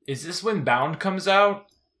 Is this when Bound comes out?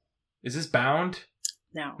 Is this Bound?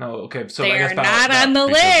 No. No, okay. So they I guess are Bound, not on the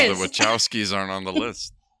because list. the Wachowskis aren't on the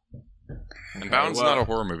list. And Bound's not a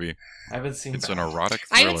horror movie. I haven't seen It's Bound. an erotic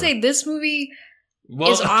thriller. I would say this movie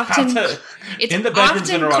Well, is often it's in the bedroom's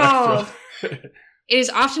an erotic called thriller. it is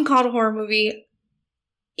often called a horror movie.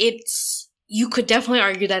 You could definitely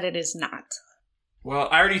argue that it is not. Well,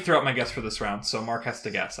 I already threw out my guess for this round, so Mark has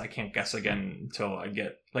to guess. I can't guess again until I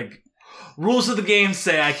get, like, rules of the game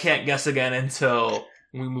say I can't guess again until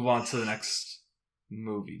we move on to the next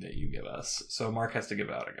movie that you give us. So Mark has to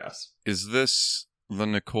give out a guess. Is this the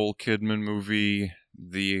Nicole Kidman movie?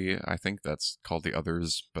 I think that's called The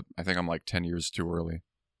Others, but I think I'm like 10 years too early.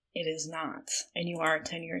 It is not. And you are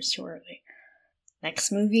 10 years too early.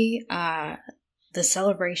 Next movie, The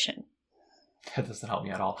Celebration. That doesn't help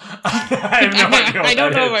me at all. I have no idea. I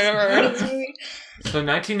don't know if I've ever heard of this movie. So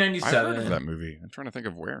 1997. I've heard of that movie. I'm trying to think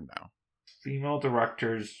of where now. Female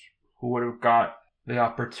directors who would have got the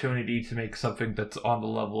opportunity to make something that's on the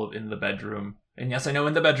level of In the Bedroom. And yes, I know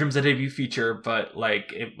In the Bedroom's a debut feature, but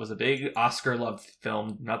like it was a big Oscar-loved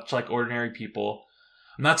film, much like Ordinary People.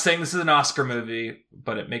 I'm not saying this is an Oscar movie,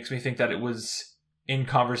 but it makes me think that it was in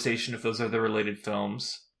conversation if those are the related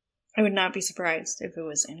films. I would not be surprised if it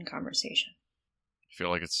was in conversation. I feel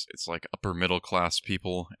like it's like upper middle class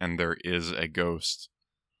people, and there is a ghost.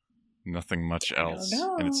 Nothing much else,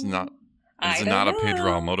 and it's not a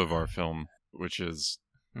Pedro Almodovar film, which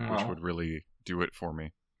would really do it for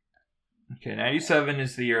me. Okay, 97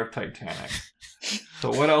 is the year of Titanic. So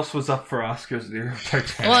what else was up for Oscars the year of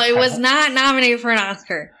Titanic? Well, it was not nominated for an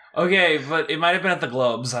Oscar. Okay, but it might have been at the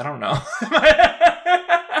Globes. I don't know.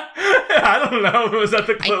 I don't know if it was at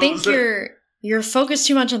the Globes. I think you're focused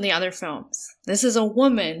too much on the other films. This is a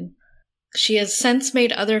woman. She has since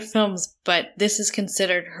made other films, but this is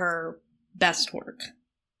considered her best work.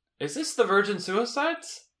 Is this The Virgin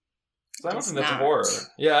Suicides? I don't think that's not. horror.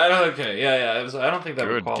 Yeah, I don't. Okay, yeah. I don't think that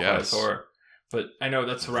would Good qualify guess. as horror. But I know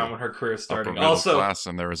that's around when her career started. Upper middle Also, class,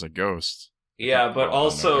 and there is a ghost. yeah, but Well,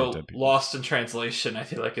 also dead people. Lost in Translation. I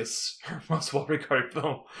feel like is her most well-regarded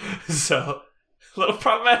film. So a little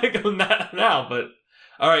problematic on that now. But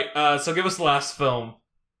all right. So give us the last film,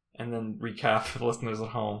 and then recap for the listeners at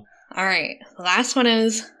home. All right. The last one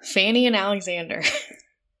is Fanny and Alexander.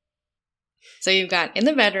 So you've got In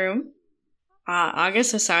the Bedroom,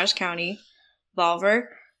 August, Osage County, Volver,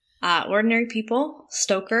 Ordinary People,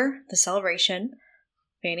 Stoker, The Celebration,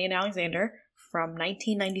 Fanny and Alexander from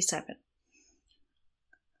 1997.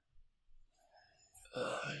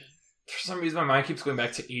 For some reason, my mind keeps going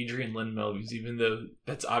back to Adrian Lynn movies, even though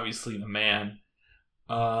that's obviously the man.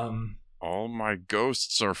 All my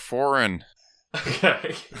ghosts are foreign.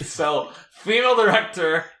 Okay, so female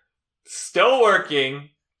director, still working.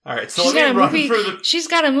 All right, so She's let got me a run movie. through the. She's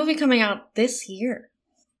got a movie coming out this year.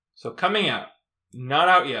 So coming out, not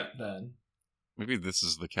out yet. Then Maybe this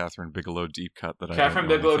is the Catherine Bigelow deep cut that Catherine I don't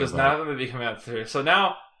know Bigelow anything does about. not have a movie coming out this year. So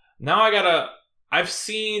now I've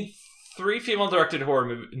seen 3 female-directed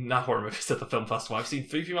not horror movies at the film festival. I've seen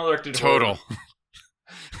 3 female-directed Total.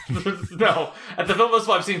 No, at the film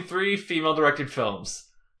festival, I've seen 3 female-directed films.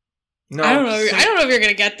 No, I don't know. I don't know if you're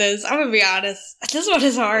gonna get this. I'm gonna be honest. This one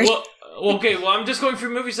is hard. Well, okay. Well, I'm just going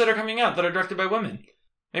through movies that are coming out that are directed by women.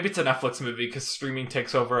 Maybe it's a Netflix movie because streaming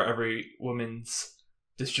takes over every woman's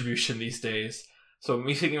distribution these days. So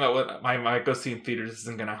me thinking about what I might go see in theaters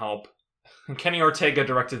isn't going to help. Kenny Ortega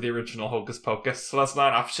directed the original Hocus Pocus, so that's not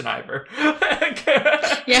an option either.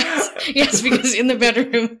 Yes, because In the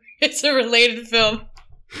Bedroom, it's a related film.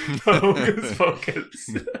 Hocus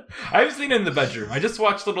Pocus. I've seen it in the bedroom. I just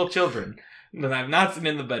watched Little Children, and I've not seen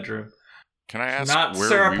it in the bedroom. Can I ask? Not where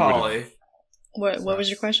Sarah we Polley. What was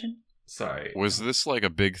your question? Sorry. Was this like a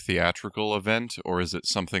big theatrical event, or is it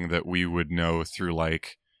something that we would know through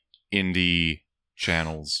like indie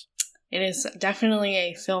channels? It is definitely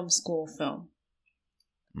a film school film.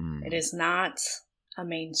 Mm. It is not a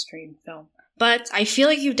mainstream film. But I feel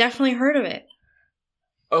like you've definitely heard of it.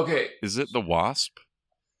 Okay. Is it The Wasp?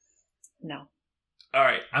 No. All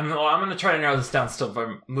right. I'm going to try to narrow this down still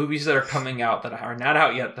for movies that are coming out that are not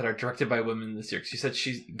out yet that are directed by women this year. Because you said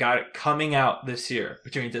she's got it coming out this year,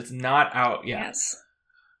 which means it's not out yet. Yes.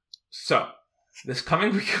 So, this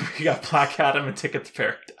coming week, we got Black Adam and Ticket to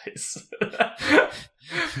Paradise.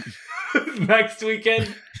 Next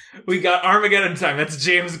weekend, we got Armageddon Time. That's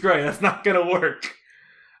James Gray. That's not going to work.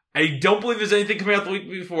 I don't believe there's anything coming out the week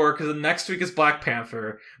before, because the next week is Black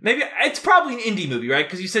Panther. Maybe it's probably an indie movie, right?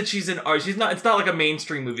 Because you said she's in art. She's not. It's not like a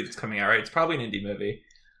mainstream movie that's coming out, right? It's probably an indie movie,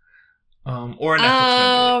 or a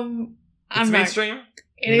Netflix movie. It's mainstream.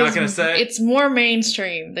 You're not going to say it's more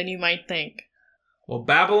mainstream than you might think. Well,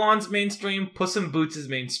 Babylon's mainstream. Puss in Boots is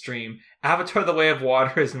mainstream. Avatar: The Way of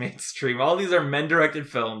Water is mainstream. All these are men-directed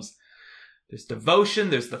films. There's Devotion.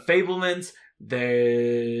 There's The Fabelmans.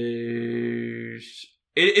 There's.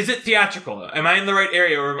 Is it theatrical? Am I in the right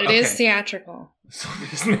area? It is theatritrical. So I'm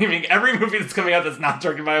just naming every movie that's coming out that's not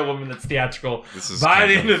directed by a woman that's theatrical by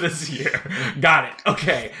the end of this year. Got it.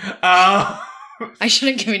 Okay. I should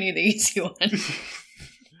have given you the easy one.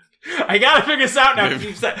 I gotta figure this out now.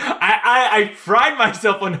 I pride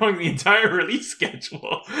myself on knowing the entire release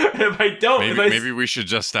schedule. And if I don't, maybe we should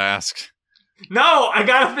just ask. No, I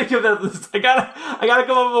gotta think of this. I gotta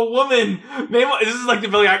come up with a woman. This is like the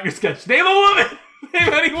Billy Eichner sketch. Name a woman.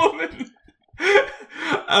 Name any woman.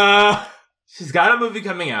 She's got a movie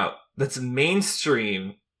coming out that's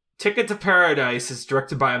mainstream. Ticket to Paradise is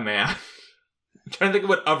directed by a man. I'm trying to think of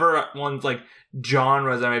what other ones like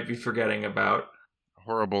genres I might be forgetting about.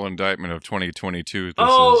 Horrible indictment of 2022.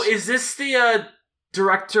 Is this the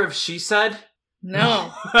director of She Said?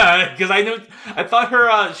 No. Because I thought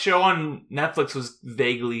her show on Netflix was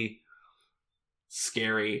vaguely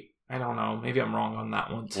scary. I don't know. Maybe I'm wrong on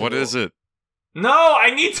that one too. What is it? No,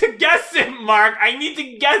 I need to guess it, Mark. I need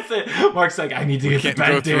to guess it. Mark's like, I need to get the bed,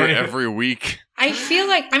 go through it every week. I feel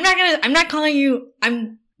like I'm not calling you.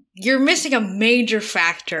 You're missing a major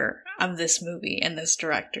factor of this movie and this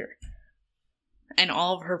director. And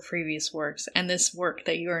all of her previous works, and this work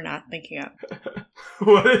that you are not thinking of.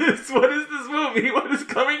 What is this movie? What is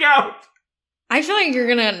coming out? I feel like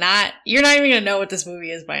you're not even gonna know what this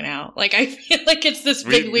movie is by now. Like, I feel like it's this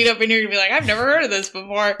big lead up, and you're gonna be like, I've never heard of this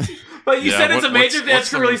before. But you said it's a major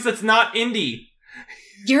theatrical release that's not indie.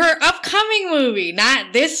 Your upcoming movie,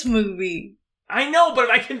 not this movie. I know, but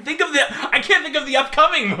I can't think of the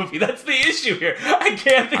upcoming movie. That's the issue here. I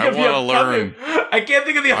can't think of the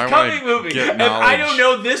upcoming movie. If I don't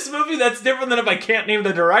know this movie, that's different than if I can't name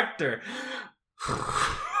the director.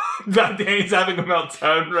 God, Danny's having a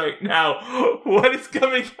meltdown right now. What is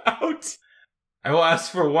coming out? I will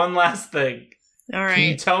ask for one last thing. All right. Can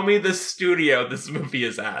you tell me the studio this movie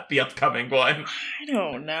is at, the upcoming one? I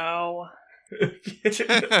don't know.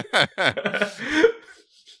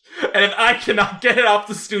 And if I cannot get it off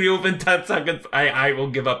the studio within 10 seconds, I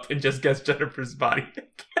will give up and just guess Jennifer's body.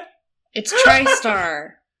 It's TriStar.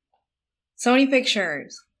 Sony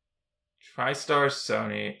Pictures. TriStar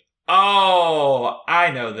Sony. Oh,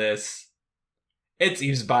 I know this. It's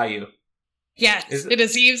Eve's Bayou. Yes, it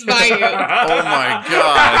is Eve's Bayou. Oh my god.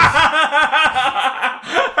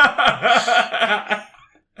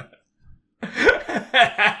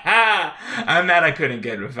 I'm mad I couldn't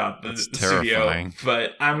get it without the studio,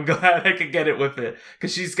 but I'm glad I could get it with it,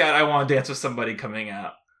 because she's got I Want to Dance with Somebody coming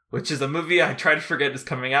out, which is a movie I try to forget is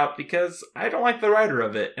coming out because I don't like the writer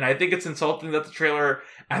of it, and I think it's insulting that the trailer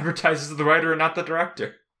advertises the writer and not the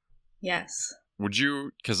director. Yes. Would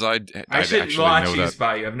you, because I should actually watch know Eve's that.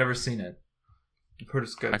 Bayou. I've never seen it. I've heard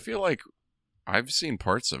it's good. I feel like I've seen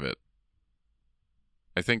parts of it.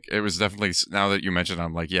 I think it was definitely, now that you mentioned it,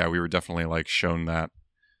 I'm like, yeah, we were definitely like shown that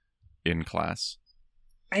in class.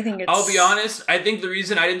 I think it's... I'll be honest, I think the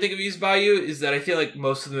reason I didn't think of Eve's Bayou is that I feel like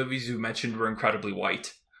most of the movies you mentioned were incredibly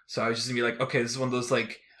white. So I was just gonna be like, okay, this is one of those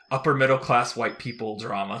like upper middle class white people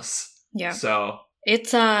dramas. Yeah. So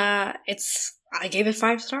it's I gave it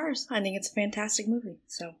 5 stars. I think it's a fantastic movie.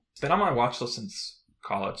 So it's been on my watch list since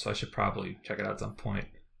college, so I should probably check it out at some point.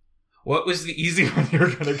 What was the easy one you were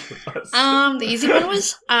gonna give us? The easy one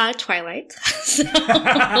was Twilight. So.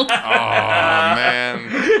 Oh man.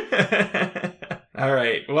 All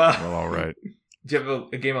right. Well, all right. Do you have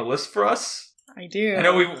a game of list for us? I do. I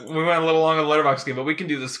know we went a little long on the letterbox game, but we can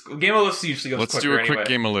do this. Game of lists usually goes Let's quicker. do a quick anyway.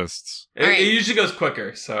 game of lists. It usually goes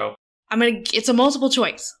quicker, so. It's a multiple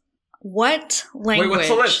choice. What language? Wait, what's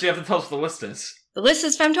the list? You have to tell us what the list is. The list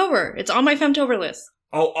is FEMTOBER. It's on my FEMTOBER list.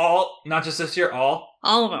 Oh, all? Not just this year, all?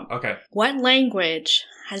 All of them. Okay. What language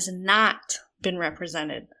has not been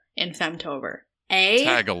represented in FEMTOBER? A.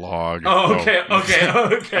 Tagalog. Oh, okay.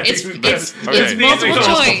 It's Okay. multiple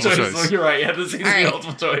choice. So you're right. Yeah, this is All right.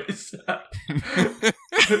 multiple choice.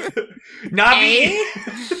 Navi.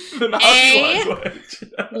 The Navi A. language.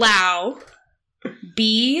 Lao.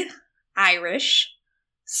 B. Irish.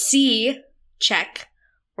 C. Czech.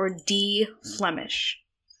 Or D. Flemish.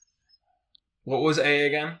 What was A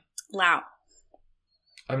again? Lao.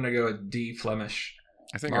 I'm going to go with D, Flemish.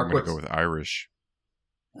 I think Mark, I'm going to what's- go with Irish.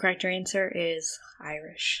 Correct answer is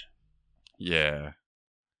Irish. Yeah.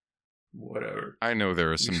 Whatever. I know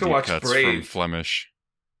there are some You should deep watch cuts Brave. from Flemish.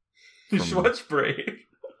 You should watch Brave.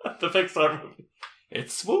 The Pixar movie.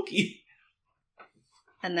 It's spooky.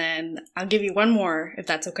 And then I'll give you one more, if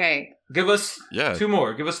that's okay. Give us two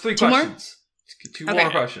more. Give us three Two more? questions. Two Okay.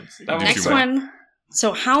 more questions. That would be Next good. one.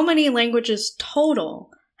 So how many languages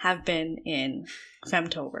total have been in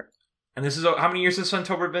FEMTOBER? And this is how many years has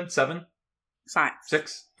FEMTOBER been? 7? 5.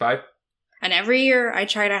 6? 5? And every year I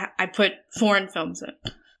put foreign films in.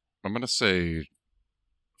 I'm going to say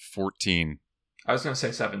 14. I was going to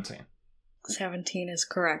say 17. 17 is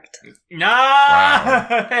correct. Nice! Wow.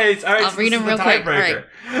 All right, I'll read them real quick. All right.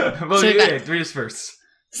 Well, So we got- read us first.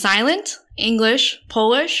 Silent, English,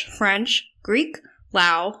 Polish, French, Greek,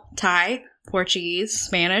 Lao, Thai, Portuguese,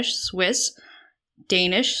 Spanish, Swiss,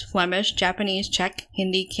 Danish, Flemish, Japanese, Czech,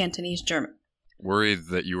 Hindi, Cantonese, German. Worried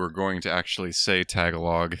that you were going to actually say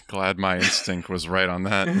Tagalog. Glad my instinct was right on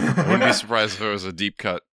that. I wouldn't be surprised if it was a deep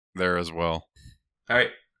cut there as well. All right.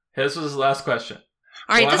 This was the last question.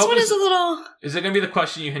 All right, Well, I this hope one this- is a little... Is it going to be the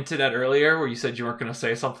question you hinted at earlier where you said you weren't going to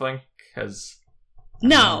say something? Because...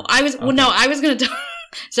 No, I was... Well, Okay. no, I was going to...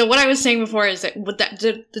 So what I was saying before is that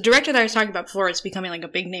the director that I was talking about before is becoming like a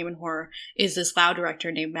big name in horror is this Lao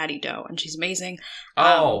director named Maddie Doe, and she's amazing.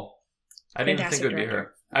 Oh. I didn't even think fantastic it would be director.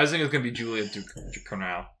 her. I was thinking it was going to be Julia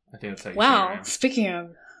Ducournau. I think that's how you say her Wow, name. speaking of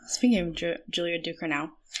Julia Ducournau,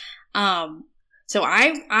 so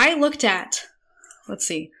I looked at, let's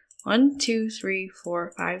see, 1, 2, 3,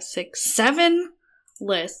 4, 5, 6, 7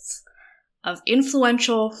 lists of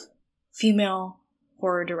influential female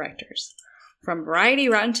horror directors from Variety,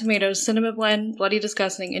 Rotten Tomatoes, Cinema Blend, Bloody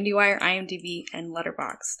Disgusting, IndieWire, IMDb, and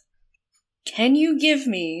Letterboxd. Can you give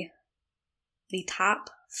me the top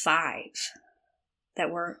 5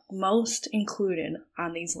 that were most included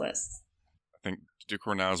on these lists? I think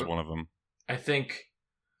Ducournau is one of them. I think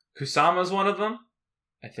Kusama's one of them.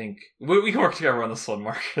 I think... We can work together on this one,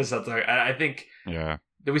 Mark, because that's... I think... Yeah.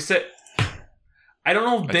 Did we say... I don't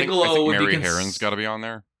know if I Bigelow think would Mary be... Herron's got to be on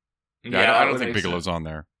there. Yeah, I don't think Bigelow's on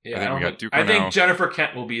there. Yeah, I think we got Ducournau. I think Jennifer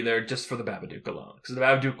Kent will be there just for the Babadook alone, because the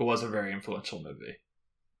Babadook was a very influential movie.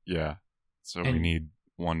 Yeah. So we And- need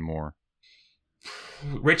one more.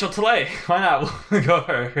 Rachel Talalay. Why not? We'll go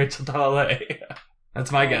for her. Rachel Talalay.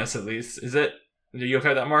 That's my guess, at least. Is it? Are you okay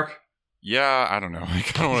with that, Mark? Yeah, I don't know. I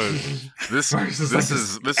kind of want to. This Mark's just this like,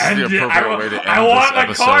 is the end it. appropriate way to end I want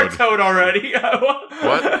this my car episode. towed already.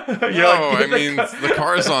 What? You're No, like, I mean the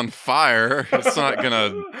car's on fire. It's not gonna.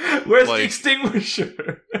 Where's the like-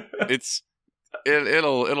 extinguisher?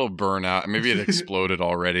 It'll burn out. Maybe it exploded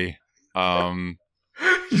already.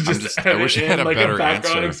 You just I wish I had a like better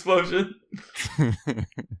background answer. explosion.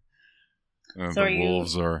 So The are you-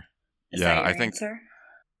 wolves are. Is Yeah, that your I think. answer?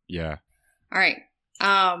 Yeah. All right.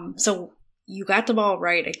 So you got the ball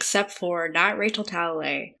right, except for not Rachel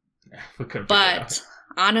Talalay, We couldn't figure it out. but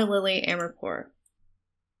Anna Lily Amirpour.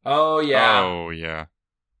 Oh yeah, Oh yeah.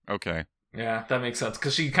 Okay. yeah, that makes sense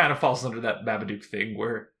because she kind of falls under that Babadook thing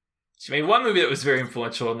where she made one movie that was very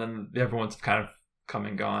influential, and then the other one's kind of come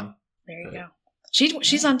and gone. There you go.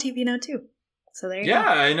 She's on TV now too. So there you Yeah,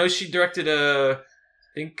 go. I know she directed I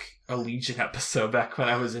think a Legion episode back when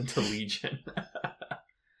I was into Legion.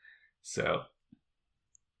 So,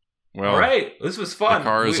 Well, all right, this was the fun.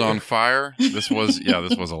 car is We- on fire. This was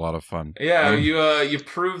a lot of fun. Yeah, Um, you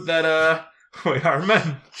proved that we are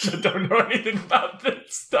men that don't know anything about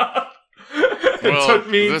this stuff. It Well, took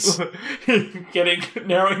me this-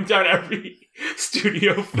 narrowing down every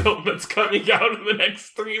studio film that's coming out in the next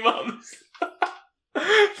 3 months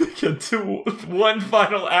to get to one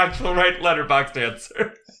final actual right letterboxd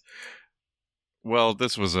answer. Well,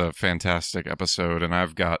 this was a fantastic episode, and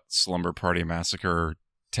I've got Slumber Party Massacre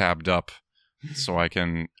tabbed up, so I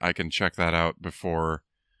can check that out before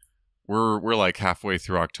we're like halfway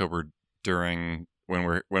through October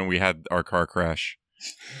when we had our car crash.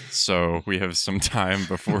 So we have some time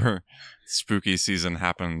before spooky season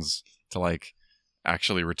happens to like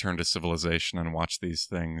actually return to civilization and watch these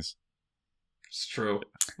things. It's true.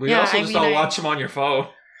 We also just all watch them on your phone.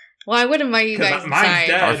 Well, I wouldn't mind you guys inside.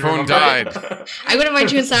 Dead, our phone died. I wouldn't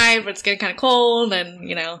mind you inside, but it's getting kind of cold, and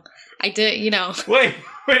I did, Wait,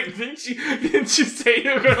 didn't you say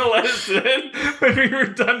you were gonna let us in when we were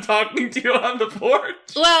done talking to you on the porch?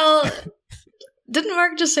 Well, didn't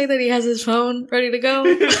Mark just say that he has his phone ready to go?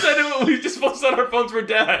 He said we just both said our phones were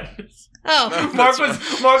dead. Oh, Mark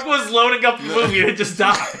was loading up the movie and it just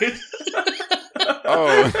died.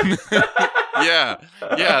 Oh, yeah.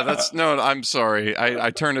 I'm sorry.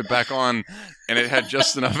 I turned it back on, and it had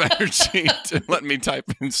just enough energy to let me type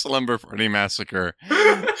in Slumber Party Massacre,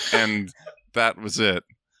 and that was it.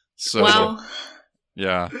 So, well,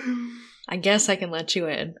 yeah. I guess I can let you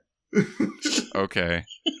in. Okay.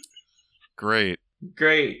 Great.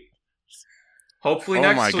 Hopefully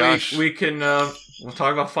next week we can we'll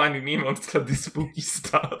talk about Finding Nemo instead of the spooky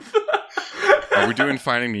stuff. Are we doing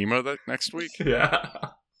Finding Nemo next week? Yeah.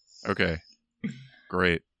 Okay.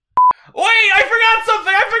 Great. Wait, I forgot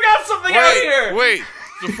something out here! Wait,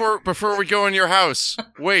 before we go in your house,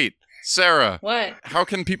 wait, Sarah. What? How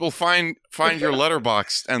can people find your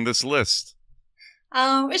letterboxd and this list?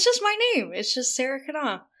 It's just my name. It's just Sarah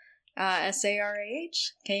Knauf.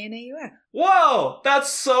 SarahKnauf. Whoa, that's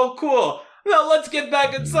so cool. Now let's get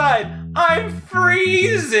back inside. I'm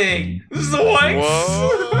freezing.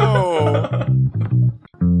 Zoinks. Whoa.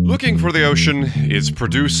 Looking for the Ocean is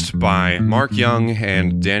produced by Mark Young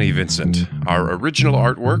and Danny Vincent. Our original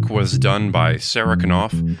artwork was done by Sarah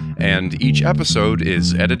Knauf, and each episode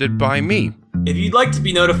is edited by me. If you'd like to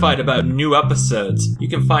be notified about new episodes, you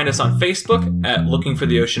can find us on Facebook at Looking for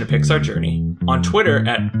the Ocean: A Pixar Journey, on Twitter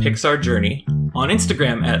at Pixar Journey, on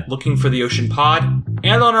Instagram at Looking for the Ocean Pod,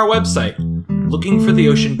 and on our website,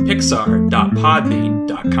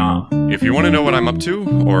 lookingfortheoceanpixar.podbean.com. If you want to know what I'm up to,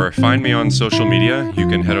 or find me on social media, you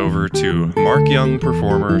can head over to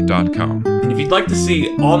markyoungperformer.com. And if you'd like to see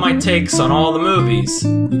all my takes on all the movies,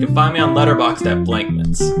 you can find me on Letterboxd at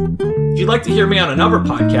Blankmans. If you'd like to hear me on another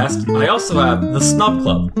podcast, I also have The Snub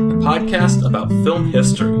Club, a podcast about film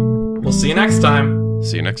history. We'll see you next time.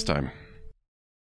 See you next time.